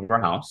on top of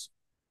our house.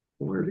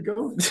 Where'd it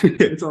go?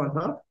 It's on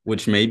top.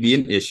 Which may be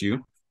an issue.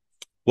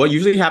 What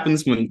usually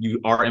happens when you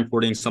are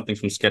importing something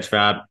from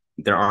Sketchfab,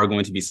 there are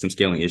going to be some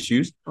scaling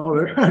issues. Oh,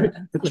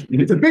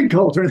 it's a big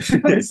cauldron.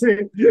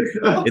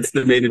 It's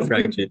the main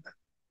attraction.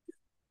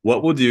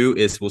 What we'll do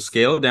is we'll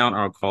scale down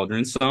our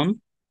cauldron some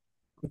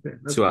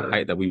to a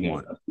height that we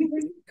want.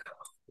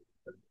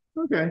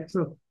 Okay,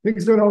 so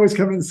things don't always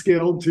come in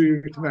scaled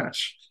to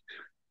match.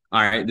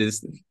 All right,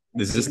 does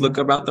this look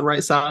about the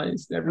right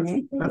size to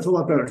everyone? That's a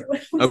lot better.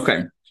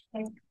 Okay.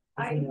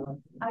 I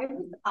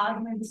would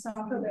add maybe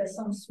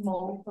some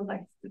small,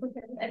 like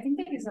I think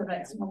there is a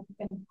red smoke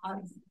you can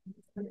add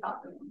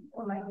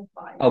or like a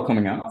fire. Oh,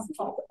 coming out.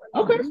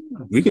 Okay,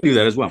 we can do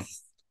that as well. All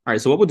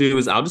right, so what we'll do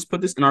is I'll just put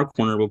this in our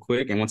corner real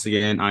quick, and once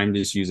again, I'm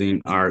just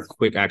using our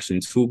quick action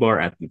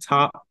toolbar at the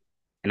top,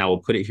 and I will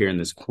put it here in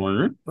this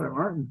corner. By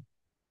Martin.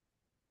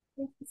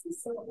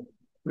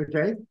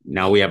 Okay.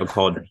 Now we have a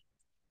cauldron.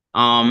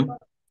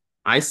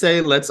 I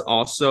say let's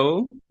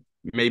also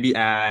maybe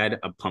add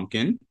a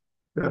pumpkin.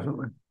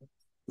 Definitely.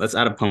 Let's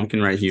add a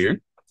pumpkin right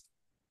here.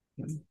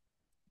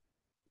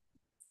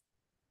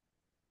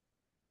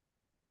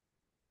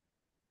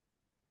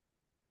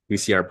 We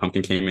see our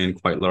pumpkin came in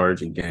quite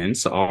large again.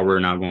 So all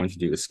we're now going to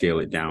do is scale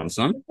it down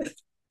some.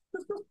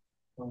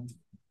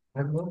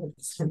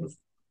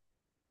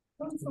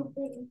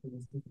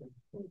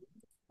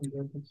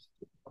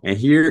 And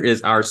here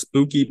is our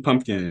spooky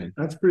pumpkin.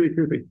 That's pretty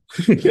creepy.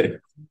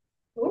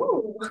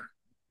 Oh,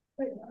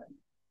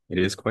 it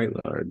is quite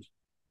large.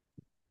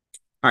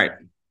 All right,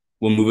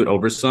 we'll move it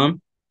over some.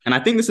 And I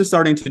think this is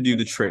starting to do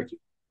the trick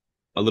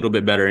a little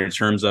bit better in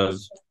terms of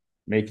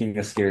making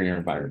a scarier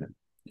environment.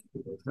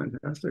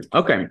 Fantastic.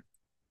 Okay,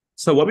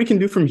 so what we can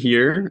do from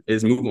here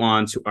is move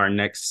on to our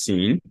next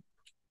scene.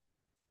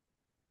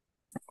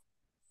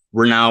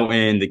 We're now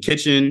in the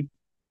kitchen.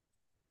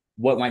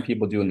 What might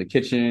people do in the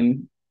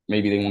kitchen?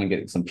 Maybe they want to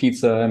get some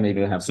pizza,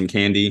 maybe they have some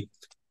candy.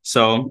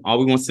 So all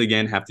we once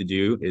again have to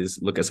do is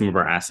look at some of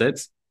our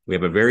assets. We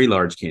have a very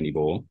large candy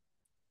bowl.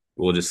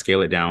 We'll just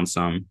scale it down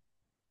some,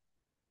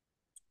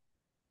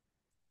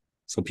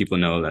 so people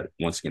know that,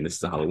 once again, this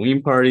is a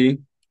Halloween party.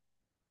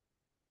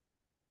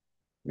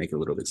 Make it a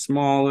little bit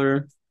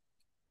smaller.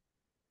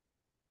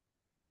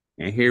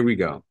 And here we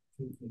go.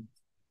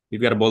 We've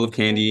got a bowl of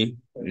candy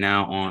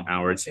now on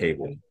our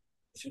table.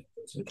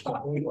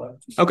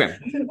 Okay.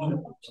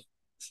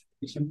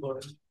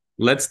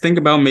 Let's think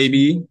about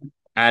maybe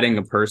adding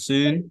a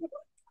person,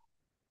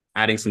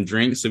 adding some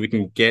drinks so we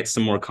can get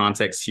some more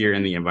context here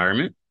in the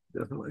environment.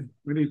 Definitely.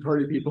 We need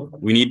party people.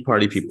 We need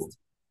party people.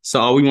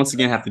 So all we once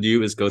again have to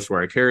do is go to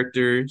our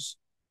characters,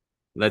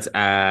 Let's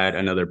add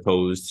another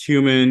posed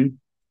human.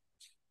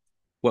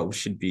 What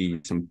should be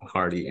some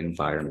party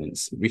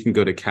environments? We can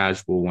go to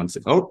casual once.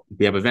 Oh,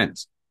 we have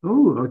events.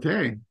 Oh,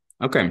 okay.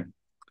 Okay.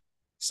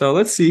 So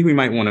let's see who we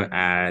might want to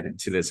add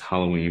to this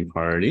Halloween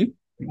party.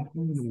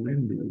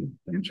 Windy.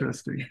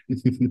 Interesting.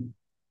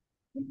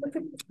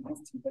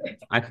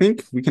 I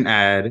think we can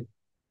add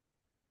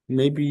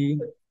maybe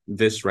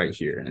this right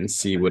here and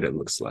see what it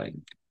looks like.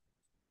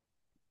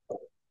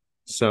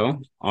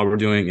 So all we're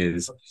doing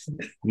is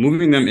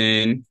moving them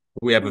in.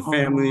 We have a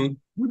family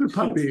with a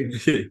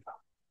puppy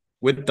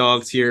with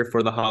dogs here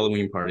for the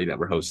Halloween party that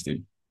we're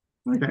hosting.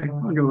 Okay,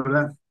 I'll go with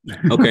that.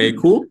 Okay,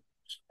 cool.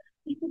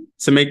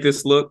 To make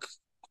this look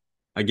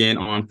again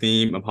on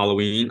theme of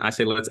Halloween, I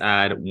say let's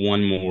add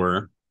one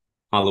more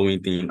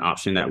Halloween themed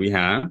option that we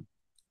have.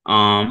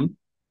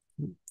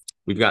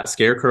 We've got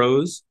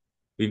scarecrows.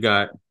 We've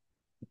got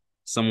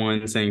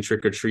someone saying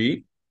trick or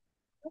treat.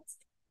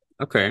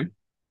 Okay.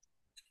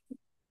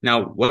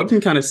 Now, what we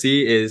can kind of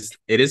see is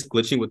it is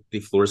glitching with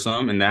the floor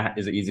sum, and that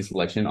is an easy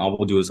selection. All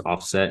we'll do is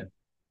offset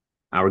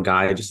our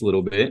guy just a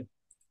little bit.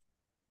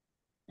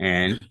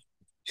 And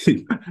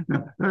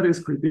that is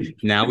creepy.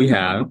 Now we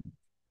have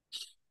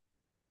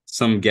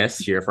some guests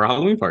here for a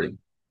Halloween party.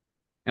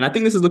 And I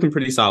think this is looking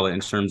pretty solid in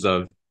terms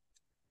of,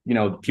 you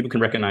know, people can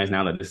recognize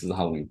now that this is a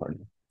Halloween party.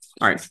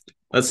 All right,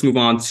 let's move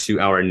on to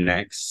our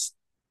next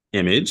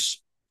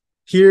image.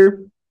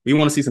 Here, we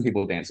want to see some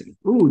people dancing.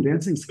 Ooh,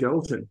 dancing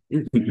skeleton.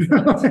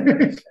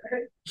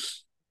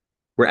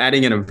 We're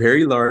adding in a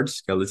very large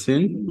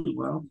skeleton.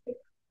 Wow.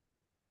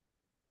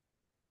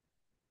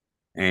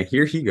 And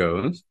here he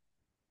goes.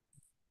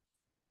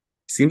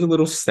 Seems a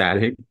little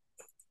static,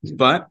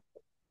 but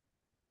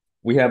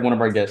we have one of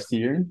our guests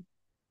here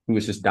who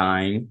is just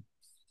dying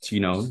to,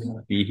 you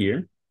know, be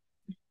here.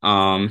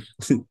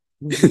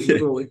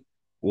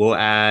 We'll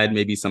add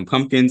maybe some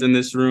pumpkins in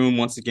this room.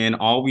 Once again,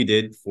 all we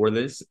did for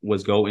this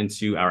was go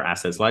into our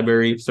assets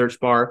library search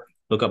bar,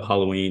 look up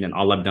Halloween, and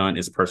all I've done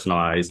is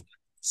personalize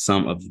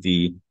some of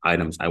the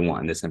items I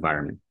want in this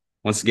environment.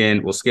 Once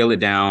again, we'll scale it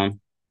down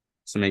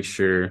to make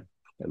sure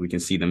that we can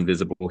see them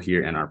visible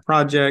here in our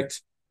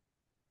project.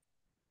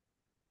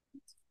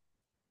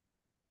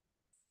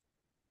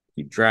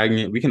 Keep dragging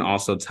it. We can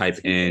also type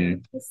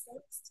in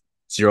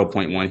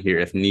 0.1 here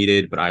if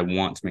needed, but I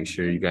want to make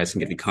sure you guys can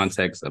get the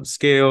context of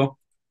scale.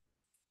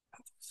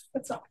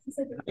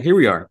 Here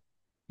we are.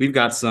 We've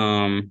got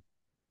some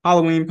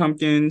Halloween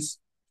pumpkins.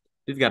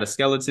 We've got a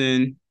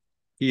skeleton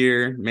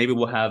here. Maybe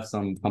we'll have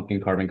some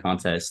pumpkin carving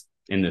contest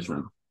in this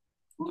room.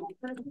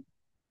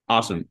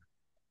 Awesome.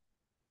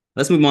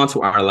 Let's move on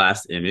to our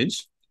last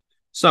image.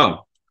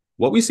 So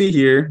what we see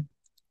here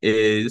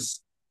is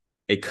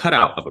a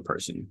cutout of a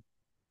person.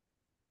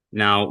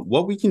 Now,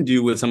 what we can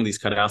do with some of these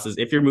cutouts is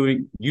if you're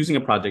using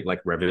a project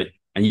like Revit,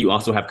 and you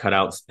also have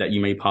cutouts that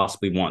you may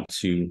possibly want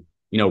to,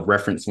 you know,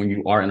 reference when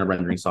you are in a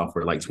rendering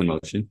software like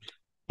Twinmotion,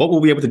 what we'll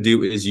be able to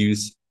do is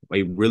use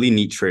a really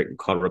neat trick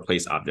called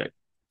replace object.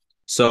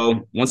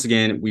 So once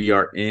again, we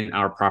are in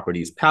our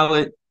properties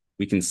palette.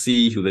 We can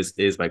see who this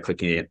is by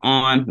clicking it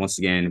on. Once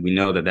again, we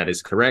know that that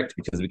is correct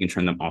because we can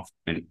turn them off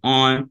and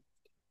on.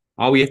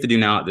 All we have to do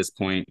now at this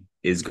point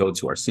is go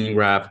to our scene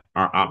graph,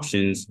 our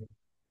options,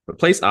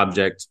 replace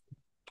object,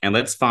 and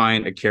let's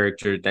find a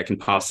character that can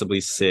possibly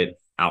sit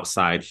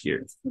outside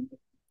here.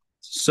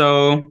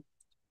 So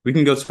we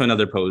can go to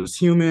another posed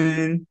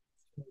human.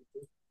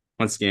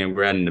 Once again,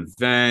 we're at an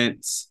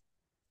event.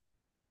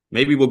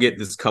 Maybe we'll get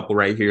this couple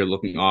right here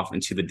looking off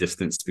into the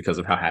distance because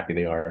of how happy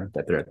they are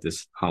that they're at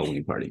this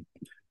Halloween party.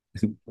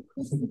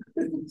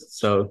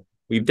 So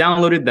we've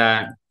downloaded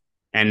that.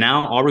 And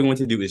now all we're going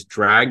to do is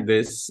drag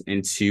this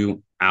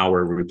into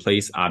our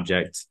replace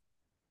object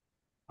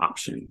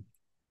option.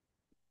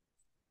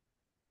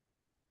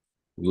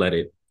 Let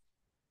it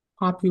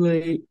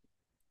populate.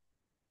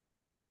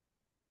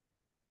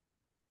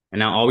 And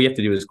now all we have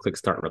to do is click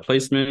start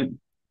replacement.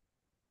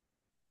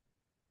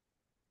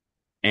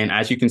 And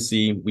as you can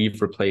see,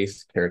 we've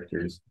replaced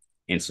characters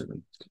instantly.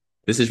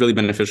 This is really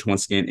beneficial,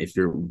 once again, if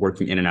you're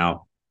working in and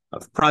out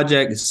of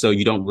projects, so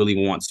you don't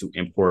really want to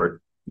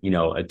import, you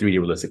know, a 3D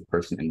realistic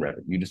person in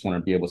Revit. You just want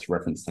to be able to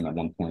reference them at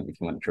one point if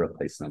you want to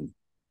replace them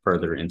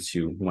further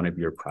into one of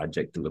your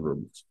project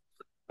deliverables.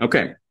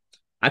 Okay,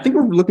 I think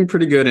we're looking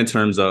pretty good in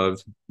terms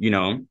of, you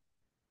know,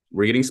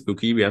 we're getting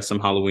spooky. We have some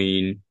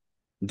Halloween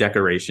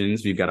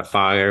decorations. We've got a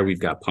fire. We've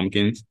got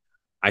pumpkins.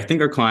 I think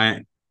our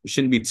client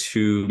shouldn't be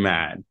too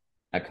mad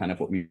at kind of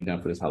what we've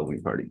done for this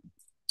Halloween party.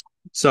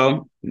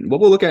 So what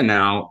we'll look at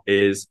now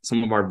is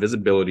some of our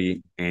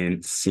visibility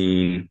and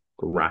scene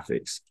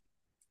graphics.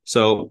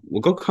 So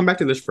we'll come back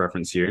to this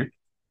reference here.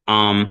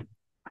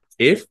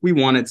 If we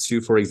wanted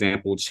to, for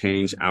example,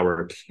 change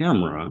our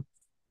camera,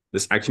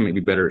 this actually might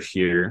be better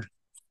here.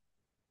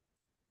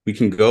 We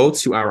can go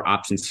to our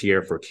options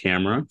here for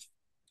camera,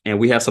 and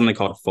we have something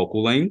called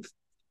focal length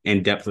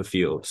and depth of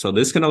field. So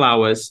this can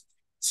allow us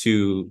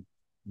to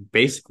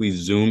basically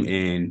zoom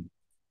in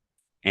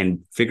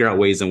and figure out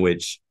ways in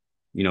which,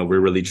 you know, we're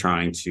really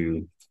trying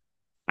to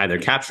either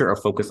capture or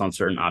focus on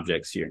certain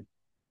objects here.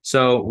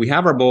 So we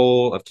have our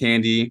bowl of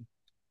candy.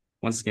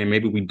 Once again,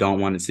 maybe we don't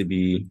want it to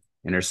be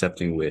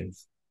intercepting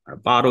with our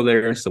bottle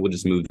there. So we'll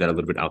just move that a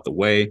little bit out the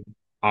way.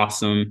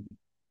 Awesome.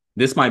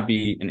 This might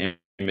be an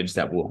image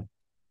that will,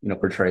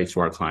 portray to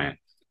our client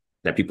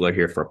that people are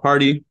here for a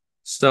party.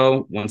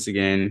 So once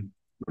again,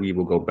 we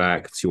will go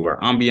back to our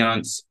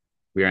ambiance.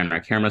 We are in our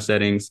camera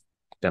settings,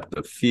 depth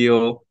of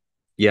field.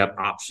 You have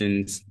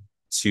options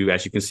to,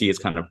 as you can see, it's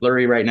kind of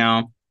blurry right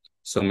now.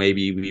 So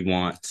maybe we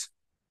want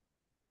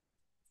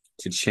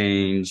to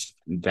change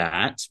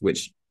that,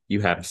 which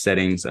you have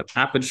settings of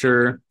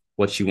aperture,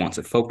 what you want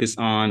to focus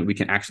on. We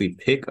can actually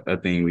pick a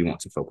thing we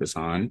want to focus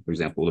on, for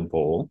example, the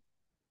bowl.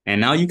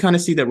 And now you kind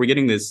of see that we're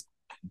getting this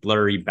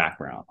blurry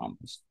background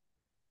almost.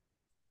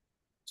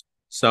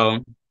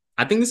 So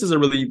I think this is a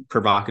really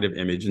provocative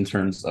image in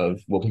terms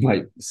of what we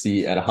might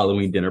see at a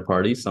Halloween dinner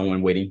party,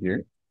 someone waiting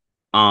here.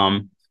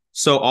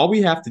 So all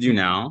we have to do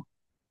now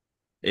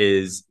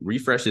is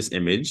refresh this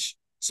image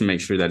to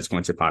make sure that it's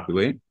going to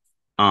populate.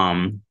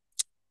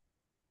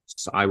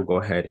 So I will go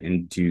ahead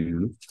and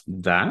do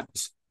that.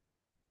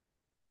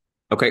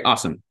 Okay,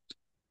 awesome.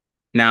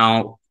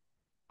 Now,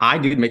 I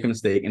did make a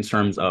mistake in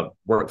terms of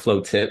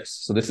workflow tips.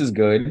 So this is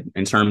good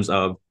in terms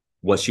of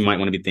what you might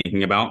want to be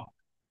thinking about.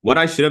 What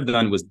I should have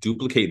done was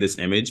duplicate this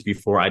image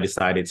before I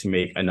decided to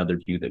make another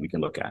view that we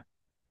can look at.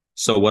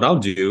 So what I'll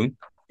do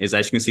is,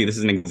 as you can see, this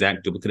is an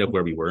exact duplicate of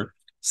where we were.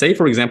 Say,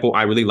 for example,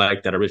 I really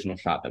like that original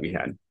shot that we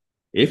had.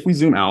 If we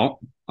zoom out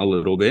a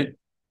little bit,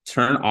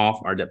 turn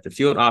off our depth of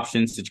field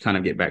options to kind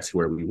of get back to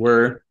where we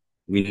were.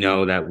 We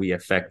know that we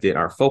affected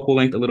our focal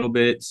length a little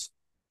bit. See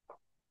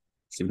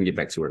if we can get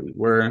back to where we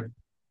were.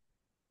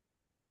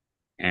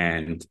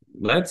 And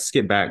let's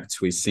get back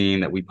to a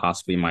scene that we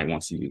possibly might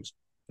want to use.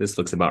 This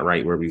looks about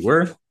right where we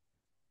were.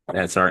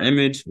 That's our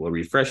image. We'll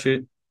refresh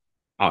it.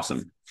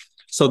 Awesome.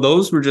 So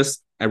those were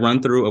just a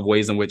run through of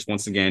ways in which,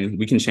 once again,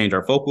 we can change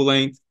our focal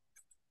length.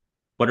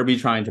 What are we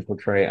trying to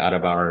portray out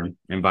of our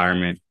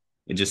environment?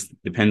 It just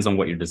depends on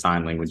what your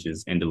design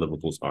languages and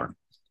deliverables are.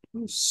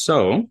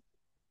 So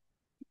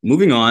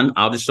moving on,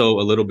 I'll just show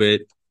a little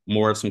bit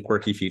more of some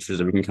quirky features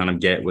that we can kind of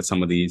get with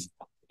some of these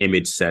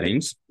image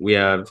settings. We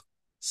have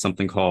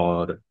something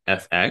called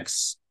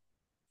FX,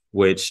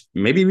 which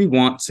maybe we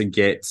want to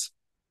get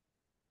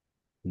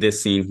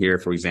this scene here,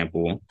 for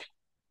example,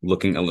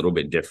 looking a little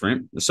bit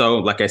different. So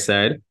like I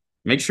said,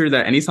 make sure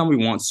that anytime we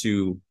want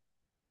to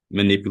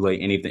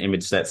manipulate any of the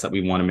image sets that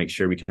we want to make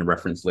sure we can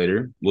reference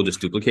later, we'll just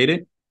duplicate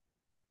it.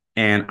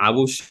 And I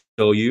will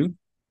show you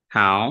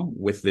how,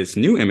 with this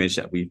new image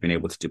that we've been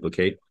able to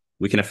duplicate,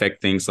 we can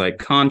affect things like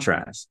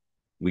contrast.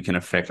 We can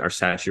affect our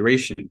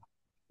saturation.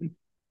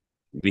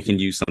 We can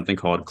use something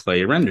called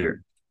clay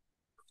render,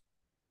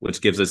 which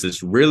gives us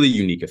this really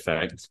unique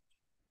effect.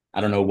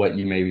 I don't know what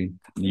you may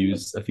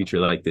use a feature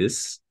like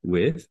this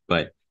with,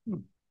 but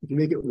if you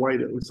make it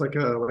white, it looks like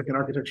an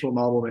architectural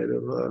model made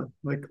of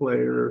like clay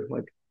or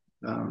like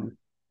foam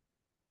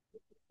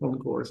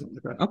core or something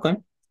like that. Okay,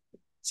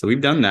 so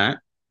we've done that,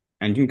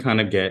 and you can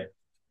kind of get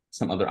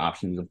some other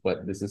options of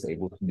what this is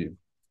able to do.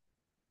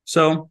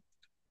 So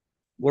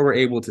what we're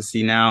able to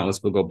see now,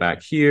 we'll go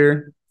back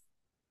here.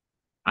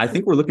 I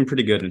think we're looking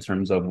pretty good in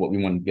terms of what we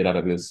want to get out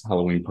of this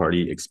Halloween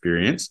party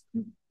experience.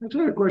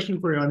 Actually, I have a question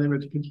for you on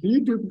image. Can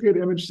you duplicate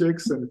image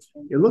 6? And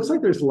it looks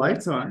like there's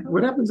lights on.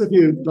 What happens if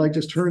you like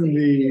just turn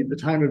the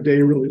time of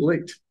day really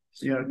late?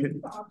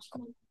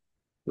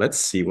 Let's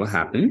see what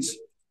happens.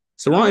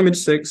 So we're on image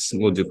 6.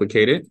 We'll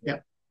duplicate it. Yeah.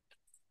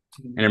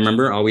 And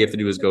remember, all we have to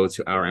do is go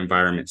to our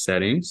environment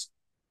settings.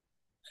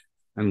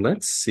 And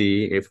let's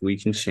see if we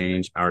can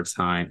change our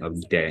time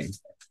of day.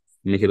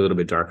 Make it a little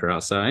bit darker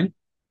outside.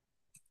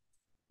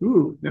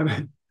 Ooh,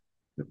 that's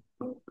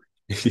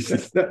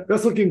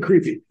looking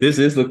creepy. This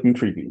is looking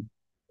creepy.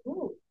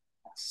 Ooh.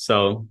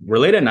 So we're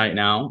late at night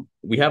now.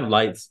 We have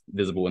lights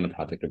visible in the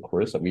project, of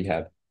course, that we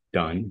have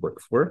done work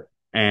for.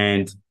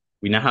 And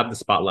we now have the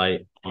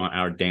spotlight on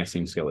our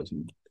dancing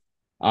skeleton.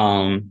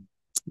 So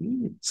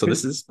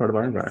this is part of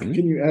our environment.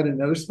 Can you add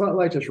another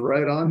spotlight just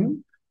right on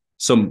him?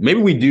 So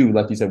maybe we do,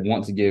 like you said,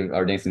 want to give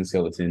our dancing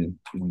skeleton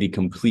the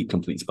complete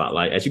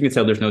spotlight. As you can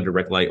tell, there's no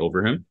direct light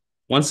over him.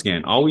 Once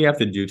again, all we have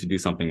to do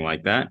something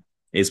like that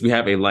is we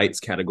have a lights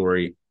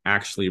category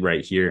actually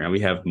right here, and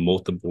we have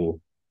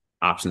multiple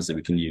options that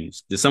we can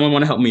use. Does someone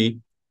want to help me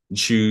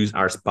choose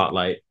our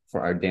spotlight for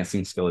our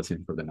dancing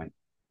skeleton for the night?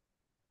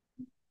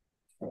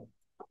 I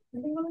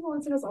think one of the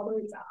ones that goes all the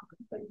way down,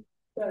 like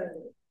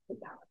the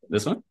down.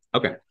 This one?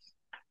 Okay.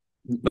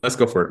 Let's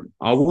go for it.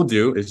 All we'll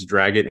do is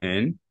drag it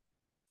in.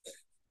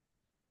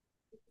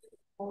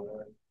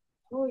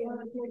 Oh yeah,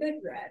 like red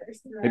or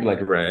something. Maybe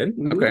like red.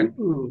 Okay.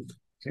 Ooh,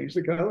 change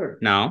the color.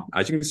 Now,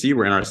 as you can see,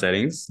 we're in our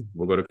settings.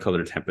 We'll go to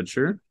color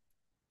temperature.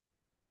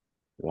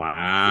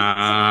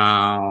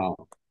 Wow.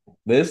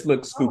 This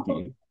looks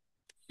spooky.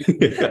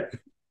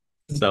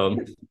 So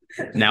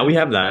now we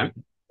have that.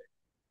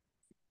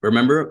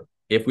 Remember,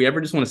 if we ever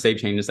just want to save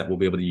changes that we'll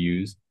be able to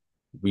use,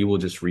 we will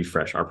just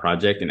refresh our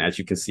project. And as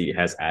you can see, it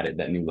has added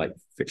that new light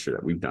fixture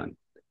that we've done.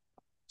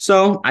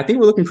 So I think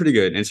we're looking pretty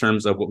good in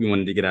terms of what we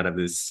wanted to get out of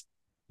this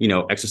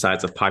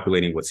exercise of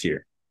populating what's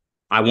here.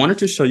 I wanted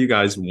to show you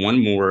guys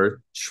one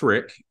more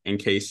trick in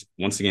case,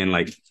 once again,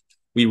 like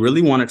we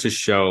really wanted to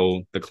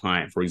show the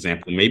client, for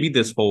example, maybe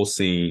this whole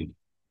scene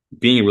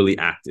being really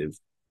active,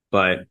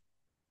 but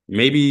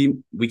maybe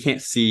we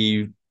can't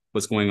see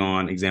what's going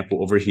on,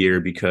 example, over here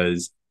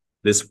because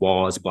this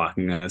wall is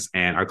blocking us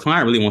and our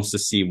client really wants to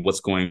see what's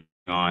going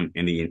on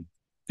in the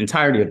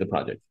entirety of the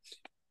project.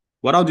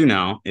 What I'll do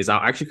now is I'll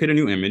actually create a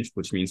new image,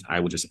 which means I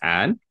will just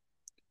add.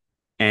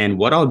 And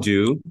what I'll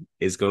do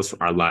is go to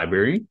our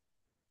library.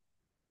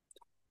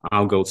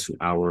 I'll go to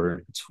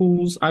our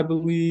tools, I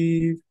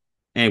believe,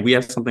 and we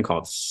have something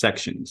called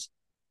sections.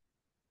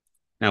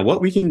 Now,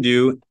 what we can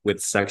do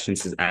with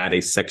sections is add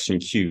a section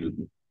cube.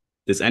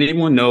 Does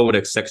anyone know what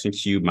a section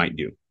cube might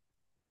do?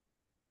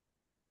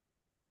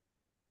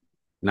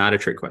 Not a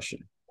trick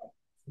question.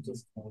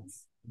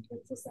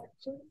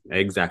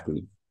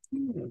 Exactly.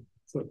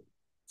 So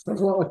sounds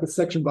a lot like the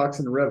section box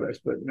in Revit,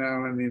 but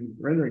now in the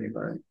rendering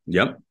environment.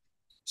 Yep.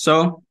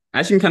 So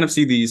as you can kind of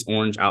see these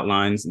orange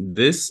outlines,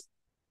 this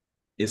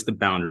is the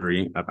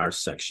boundary of our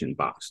section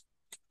box.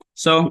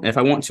 So if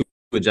I want to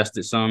adjust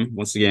it some,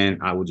 once again,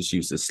 I will just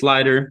use this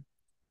slider.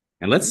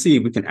 And let's see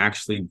if we can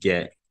actually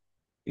get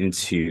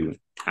into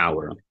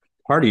our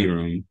party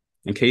room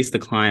in case the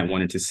client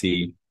wanted to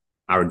see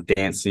our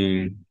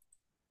dancing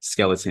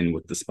skeleton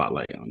with the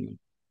spotlight on them.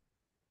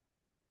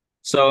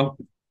 So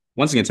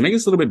once again, to make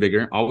this a little bit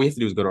bigger, all we have to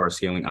do is go to our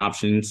scaling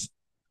options,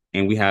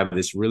 and we have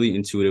this really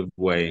intuitive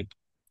way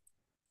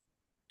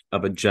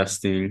of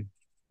adjusting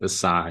the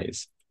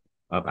size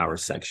of our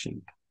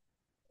section.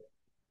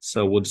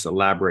 So we'll just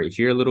elaborate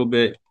here a little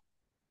bit.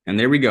 And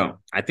there we go.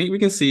 I think we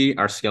can see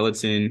our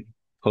skeleton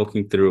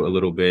poking through a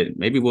little bit.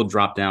 Maybe we'll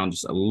drop down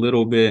just a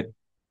little bit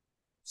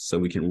so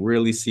we can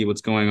really see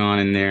what's going on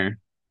in there.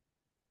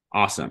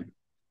 Awesome.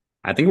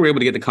 I think we're able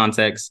to get the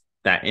context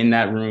that in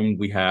that room,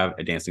 we have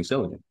a dancing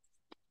skeleton.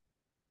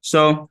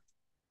 So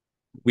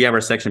we have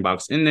our section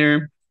box in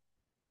there.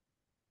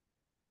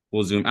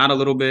 We'll zoom out a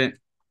little bit.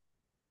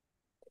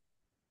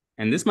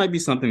 And this might be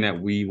something that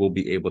we will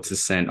be able to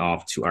send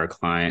off to our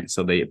client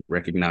so they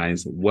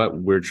recognize what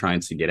we're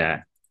trying to get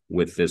at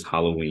with this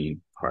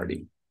Halloween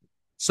party.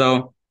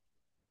 So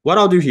what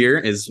I'll do here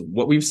is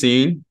what we've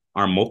seen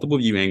are multiple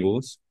view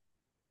angles,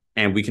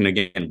 and we can,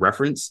 again,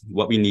 reference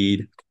what we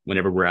need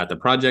whenever we're at the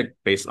project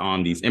based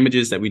on these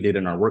images that we did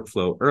in our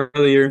workflow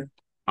earlier.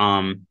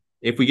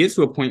 If we get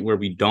to a point where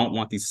we don't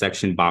want the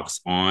section box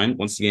on,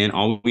 once again,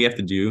 all we have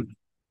to do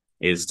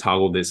is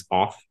toggle this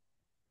off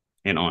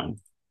and on.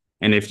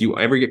 And if you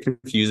ever get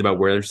confused about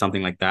where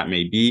something like that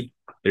may be,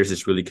 there's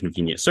this really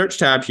convenient search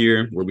tab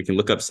here where we can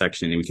look up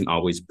section and we can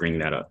always bring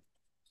that up.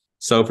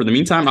 So for the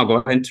meantime, I'll go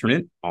ahead and turn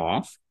it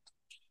off.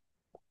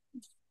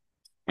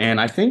 And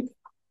I think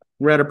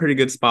we're at a pretty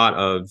good spot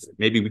of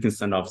maybe we can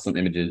send off some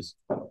images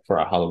for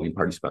our Halloween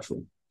party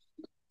special.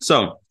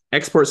 So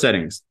export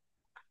settings.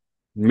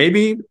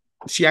 Maybe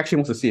she actually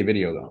wants to see a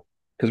video though,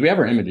 because we have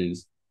our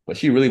images, but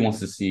she really wants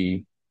to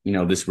see,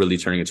 this really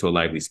turning into a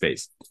lively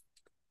space.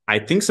 I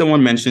think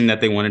someone mentioned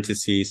that they wanted to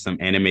see some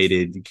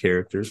animated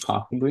characters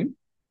possibly,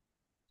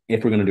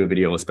 if we're going to do a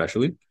video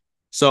especially.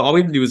 So all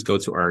we have to do is go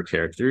to our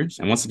characters.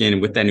 And once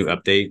again, with that new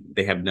update,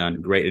 they have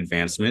done great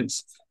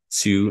advancements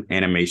to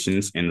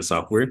animations in the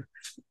software.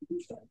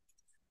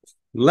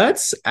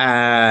 Let's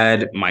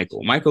add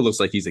Michael. Michael looks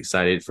like he's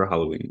excited for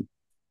Halloween.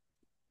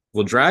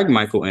 We'll drag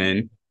Michael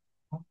in.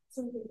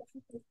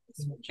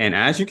 And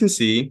as you can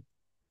see,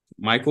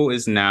 Michael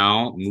is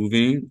now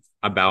moving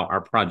about our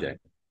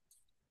project.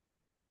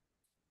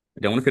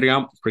 I don't want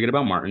to forget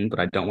about Martin, but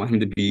I don't want him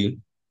to be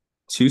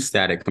too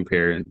static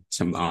compared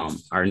to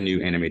our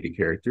new animated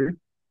character.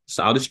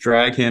 So I'll just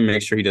drag him,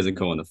 make sure he doesn't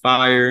go in the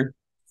fire.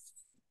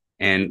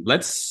 And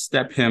let's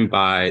step him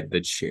by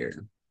the chair.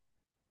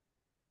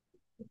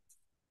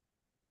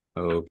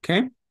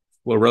 Okay,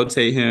 we'll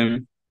rotate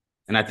him.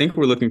 And I think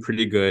we're looking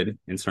pretty good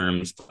in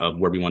terms of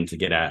where we wanted to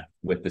get at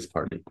with this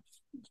party.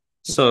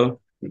 So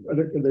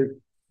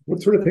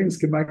what sort of things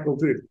can Michael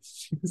do?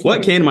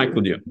 What can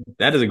Michael do?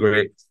 That is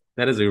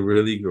a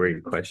really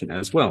great question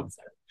as well.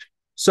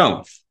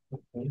 So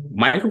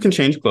Michael can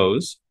change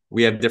clothes.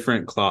 We have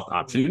different cloth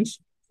options.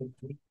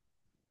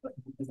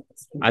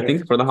 I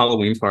think for the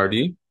Halloween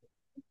party,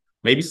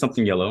 maybe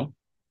something yellow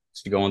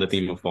to go on the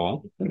theme of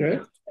fall. Okay,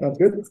 sounds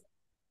good.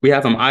 We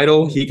have him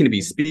idle. He can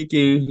be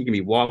speaking. He can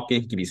be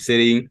walking. He can be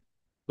sitting.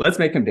 Let's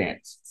make him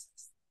dance.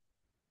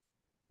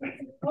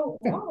 Oh,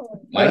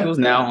 wow. Michael's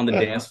now on the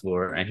dance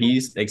floor, and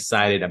he's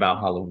excited about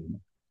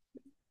Halloween.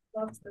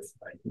 Loves this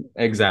part.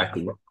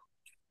 Exactly.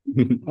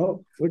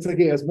 Oh, looks like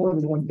he has more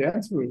than one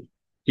dance move.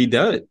 He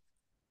does.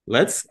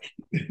 Let's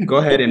go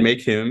ahead and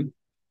make him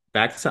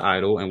back to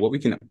idle. And what we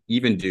can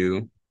even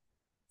do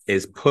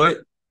is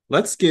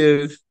let's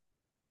give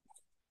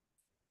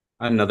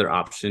another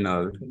option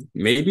of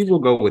maybe we'll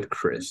go with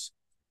Chris.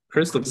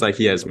 Chris looks like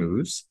he has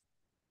moves.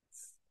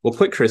 We'll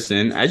put Chris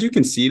in. As you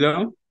can see,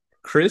 though,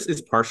 Chris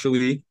is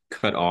partially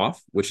cut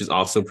off, which is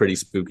also pretty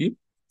spooky.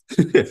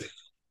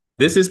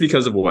 This is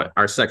because of what?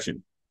 Our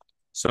section.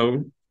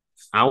 So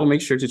I will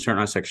make sure to turn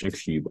our section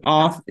cube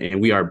off,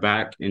 and we are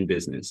back in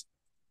business.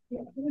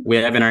 We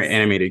have in our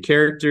animated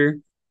character,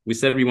 we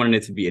said we wanted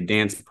it to be a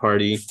dance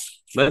party.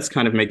 Let's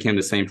kind of make him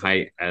the same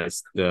height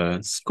as the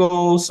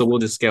skull. So we'll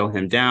just scale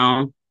him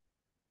down.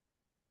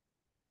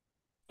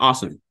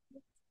 Awesome.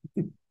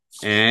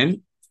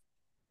 And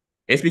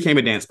it became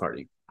a dance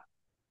party.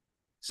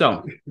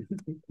 So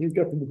He's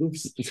got the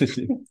moves.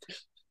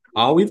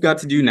 all we've got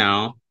to do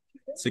now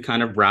to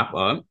kind of wrap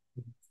up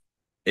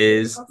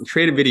is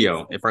create a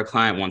video if our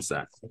client wants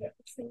that.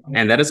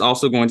 And that is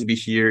also going to be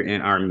here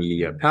in our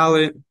media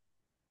palette.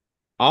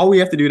 All we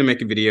have to do to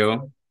make a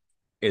video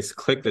is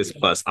click this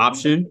plus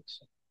option.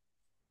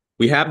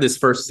 We have this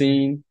first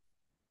scene,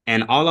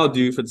 and all I'll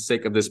do for the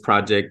sake of this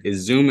project is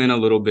zoom in a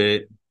little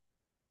bit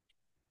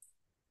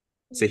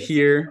to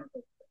here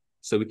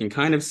so we can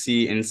kind of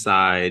see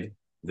inside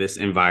this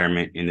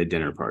environment in the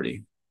dinner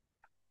party.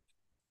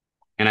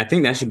 And I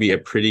think that should be a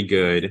pretty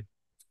good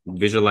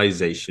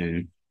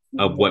visualization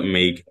of what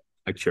may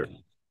occur.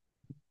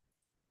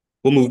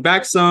 We'll move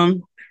back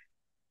some.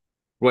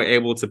 We're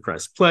able to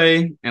press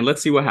play, and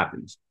let's see what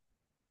happens.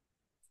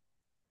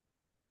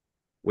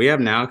 We have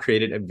now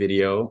created a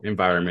video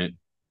environment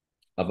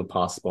of a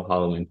possible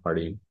Halloween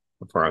party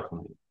for our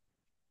client.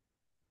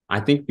 I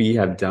think we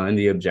have done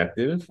the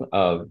objective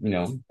of,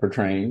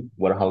 portraying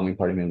what a Halloween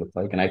party may look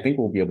like, and I think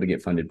we'll be able to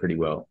get funded pretty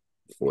well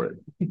for it.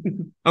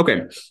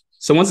 Okay,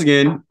 so once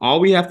again, all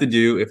we have to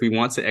do if we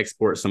want to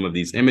export some of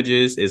these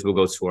images is we'll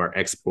go to our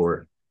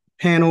export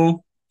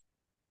panel.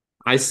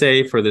 I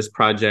say for this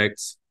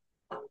project,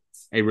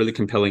 a really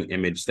compelling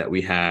image that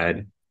we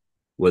had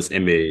was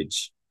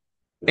image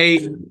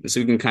 8, so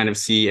we can kind of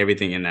see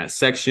everything in that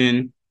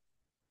section.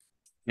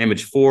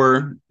 Image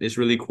 4 is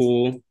really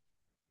cool.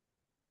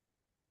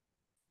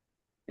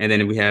 And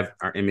then we have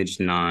our image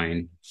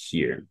 9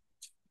 here.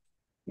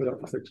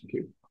 Without the section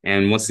cube.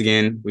 And once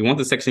again, we want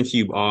the section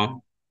cube off.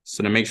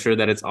 So to make sure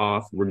that it's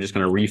off, we're just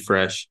going to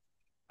refresh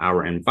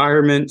our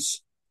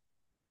environments.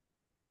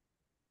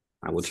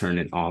 I will turn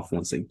it off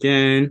once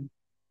again.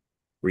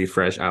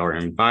 Refresh our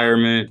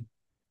environment.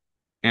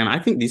 And I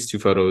think these two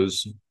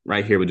photos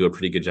right here would do a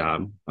pretty good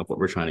job of what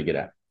we're trying to get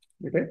at.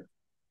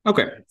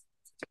 Okay.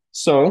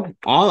 So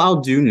all I'll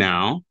do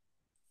now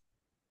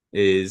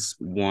is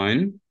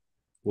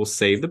we'll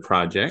save the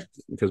project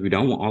because we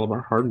don't want all of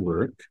our hard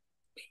work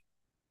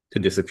to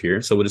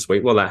disappear. So we'll just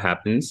wait while that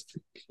happens.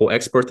 We'll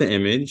export the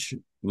image,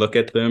 look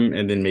at them,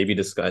 and then maybe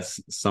discuss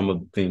some of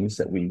the things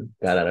that we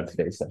got out of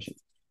today's session.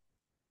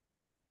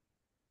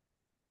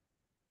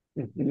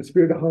 In the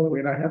spirit of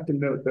Halloween, I have to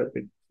note that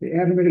the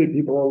animated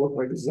people all look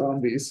like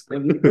zombies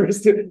when you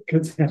first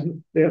because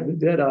they have the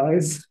dead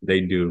eyes.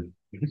 They do.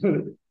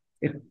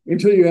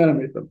 Until you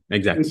animate them.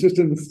 Exactly. It's just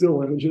in the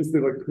still images, they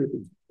look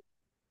creepy.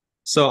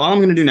 So all I'm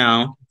going to do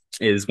now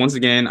is, once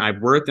again, I've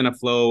worked in a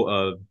flow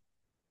of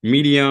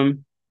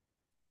medium.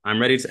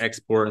 I'm ready to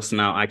export. So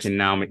now I can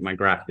make my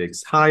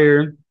graphics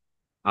higher.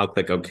 I'll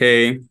click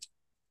OK.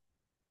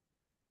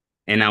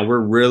 And now we're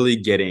really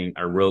getting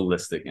a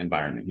realistic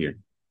environment here.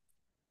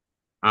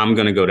 I'm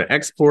going to go to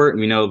export.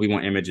 We know we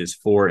want images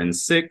 4 and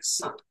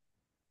 6.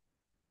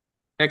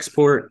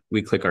 Export.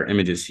 We click our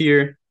images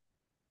here.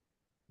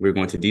 We're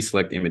going to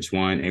deselect image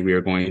 1, and we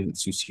are going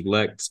to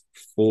select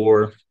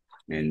 4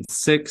 and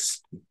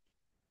 6.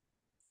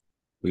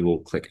 We will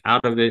click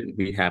out of it.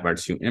 We have our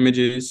 2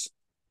 images.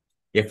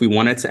 If we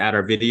wanted to add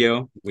our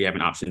video, we have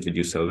an option to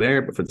do so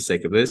there. But for the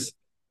sake of this,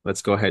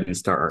 let's go ahead and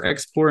start our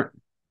export.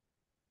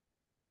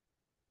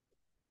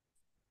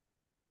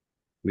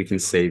 We can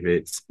save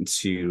it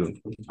to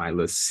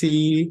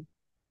SA+E.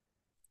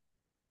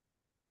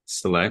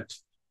 Select.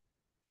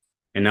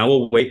 And now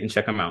we'll wait and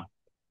check them out.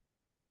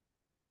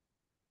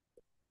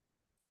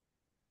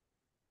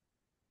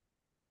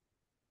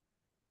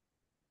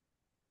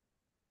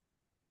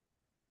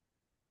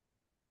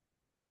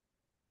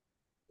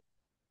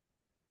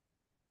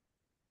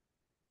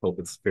 Hope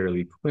it's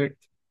fairly quick.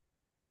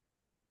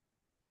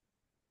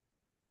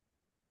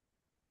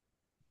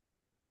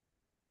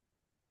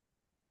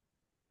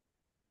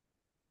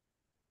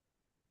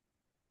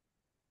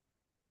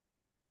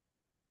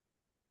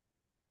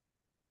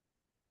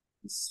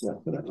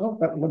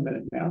 About 1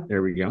 minute now.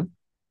 There we go.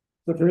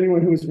 So for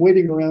anyone who's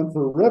waiting around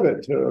for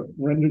Revit to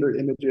render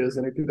images,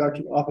 and it could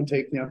actually often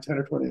take 10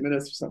 or 20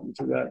 minutes or something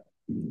to that,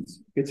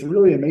 it's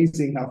really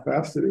amazing how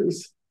fast it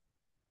is.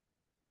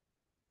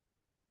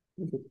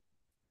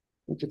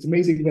 It's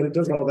amazing that it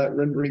does all that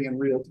rendering in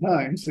real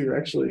time, so you're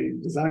actually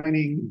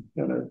designing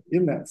kind of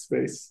in that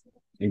space.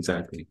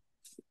 Exactly.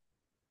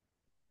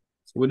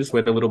 So we'll just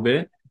wait a little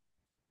bit.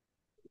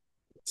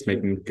 It's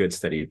making good,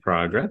 steady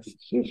progress.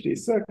 50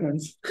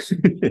 seconds.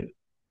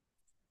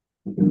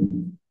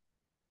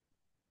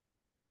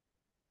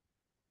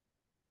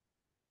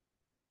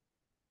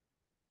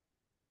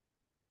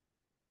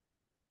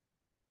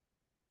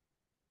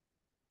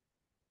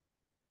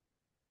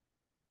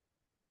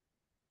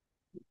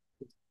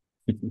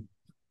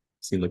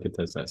 See, look at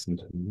this. That's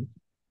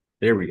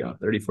there we go.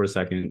 34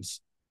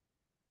 seconds.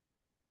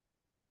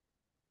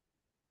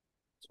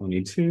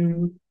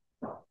 22.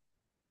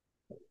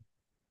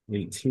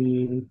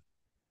 18.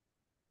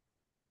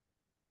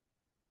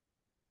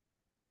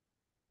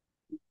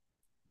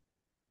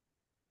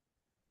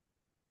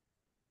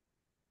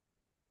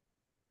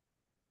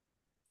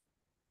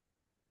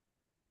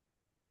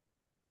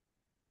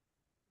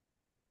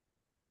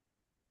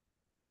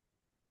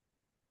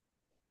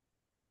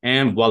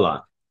 And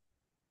voila.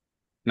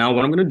 Now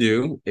what I'm going to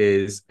do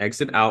is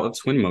exit out of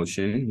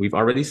Twinmotion. We've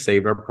already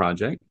saved our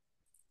project.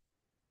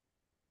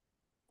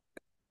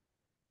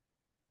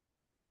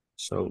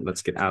 So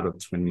let's get out of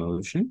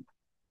Twinmotion.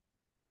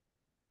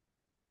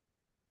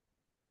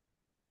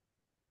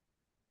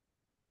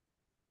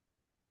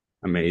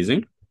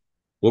 Amazing.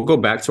 We'll go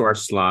back to our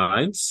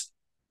slides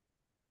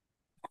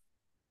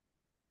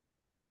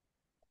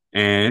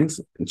and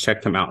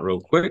check them out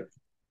real quick.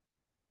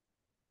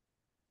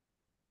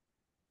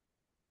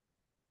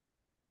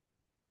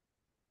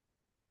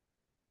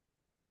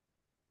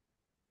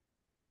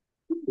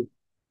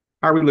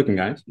 How are we looking,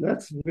 guys?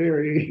 That's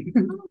very,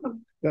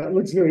 that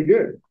looks very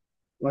good.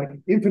 Like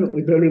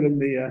infinitely better than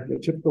the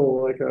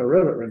typical like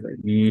Revit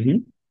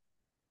rendering.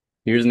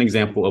 Here's an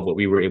example of what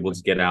we were able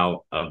to get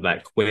out of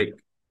that quick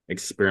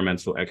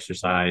experimental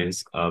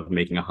exercise of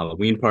making a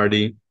Halloween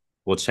party.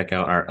 We'll check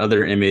out our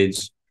other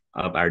image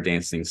of our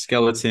dancing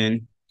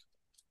skeleton.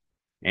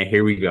 And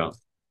here we go.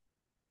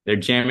 They're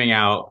jamming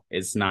out.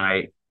 It's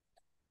night.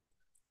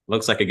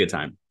 Looks like a good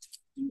time.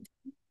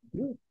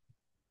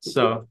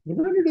 So the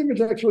rendered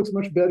image actually looks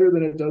much better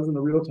than it does in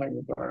the real-time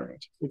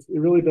environment. It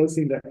really does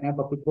seem to amp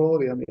up the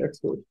quality on the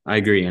export. I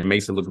agree. And it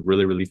makes it look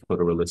really, really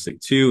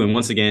photorealistic too. And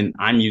once again,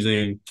 I'm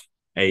using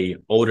a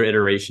older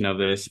iteration of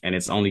this and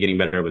it's only getting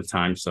better with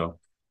time. So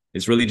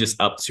it's really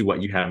just up to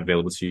what you have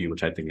available to you,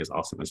 which I think is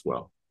awesome as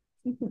well.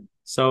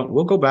 So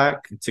we'll go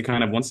back to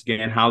kind of once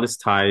again how this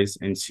ties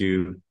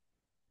into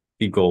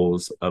the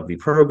goals of the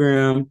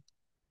program.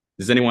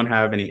 Does anyone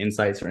have any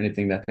insights or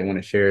anything that they want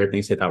to share?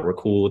 Things they thought were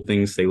cool,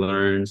 things they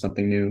learned,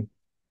 something new?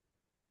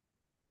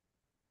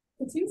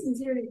 It seems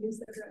easier to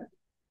use as a,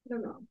 I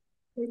don't know,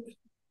 like,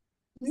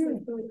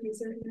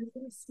 user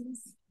interface.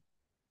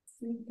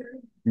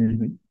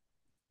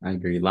 I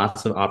agree.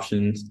 Lots of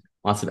options,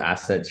 lots of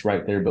assets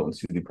right there built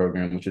into the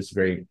program, which is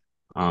very,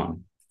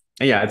 and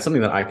yeah, it's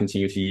something that I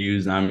continue to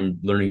use. I'm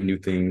learning new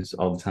things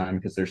all the time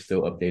because they're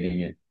still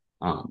updating it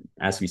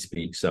as we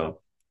speak.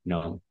 So, you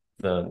know,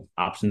 the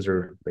options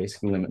are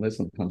basically limitless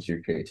when it comes to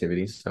your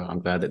creativity. So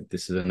I'm glad that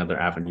this is another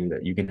avenue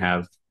that you can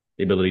have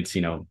the ability to,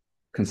 you know,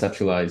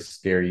 conceptualize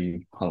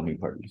scary Halloween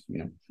parties, you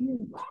know.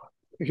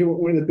 Actually,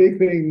 one of the big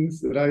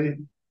things that I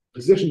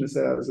position this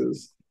as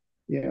is,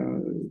 you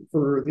know,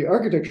 for the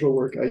architectural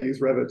work, I use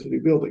Revit to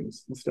do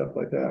buildings and stuff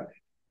like that.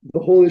 The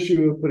whole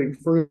issue of putting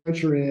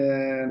furniture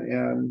in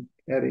and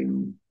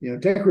adding, you know,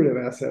 decorative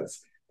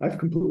assets, I've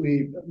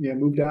completely, you know,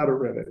 moved out of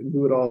Revit and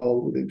do it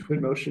all within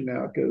Twinmotion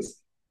now because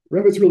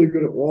Revit's really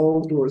good at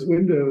walls, doors,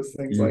 windows,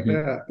 things like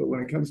that. But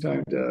when it comes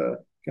time to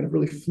kind of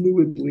really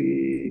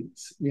fluidly,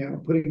 you know,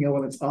 putting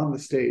elements on the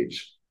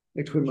stage,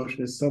 like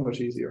Twinmotion is so much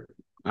easier.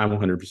 I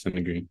 100%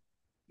 agree.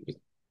 It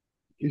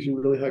gives you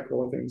really high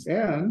quality things.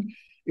 And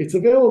it's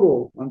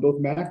available on both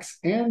Macs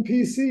and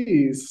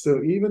PCs.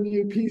 So even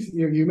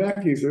you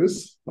Mac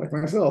users like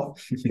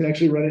myself can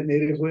actually run it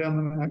natively on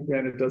the Mac,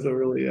 and it does a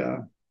really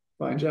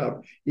fine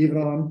job. Even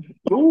on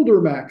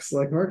older Macs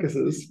like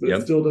Marcus's, but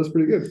it still does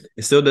pretty good.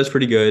 It still does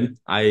pretty good.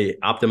 I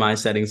optimize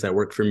settings that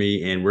work for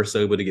me, and we're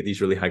still able to get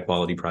these really high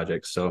quality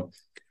projects. So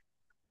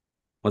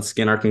once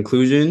again, our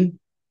conclusion,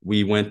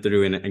 we went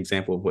through an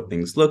example of what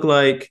things look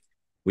like.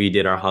 We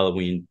did our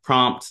Halloween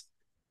prompt.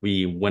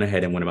 We went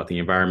ahead and went about the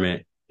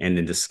environment and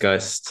then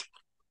discussed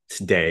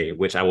today,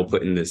 which I will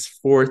put in this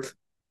fourth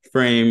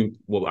frame,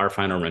 what our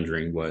final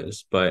rendering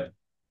was. But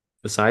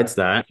besides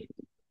that,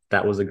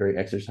 that was a great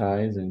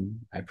exercise, and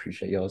I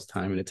appreciate y'all's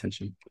time and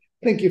attention.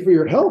 Thank you for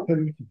your help,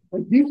 and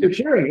thank you for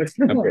sharing. It's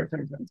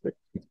fantastic.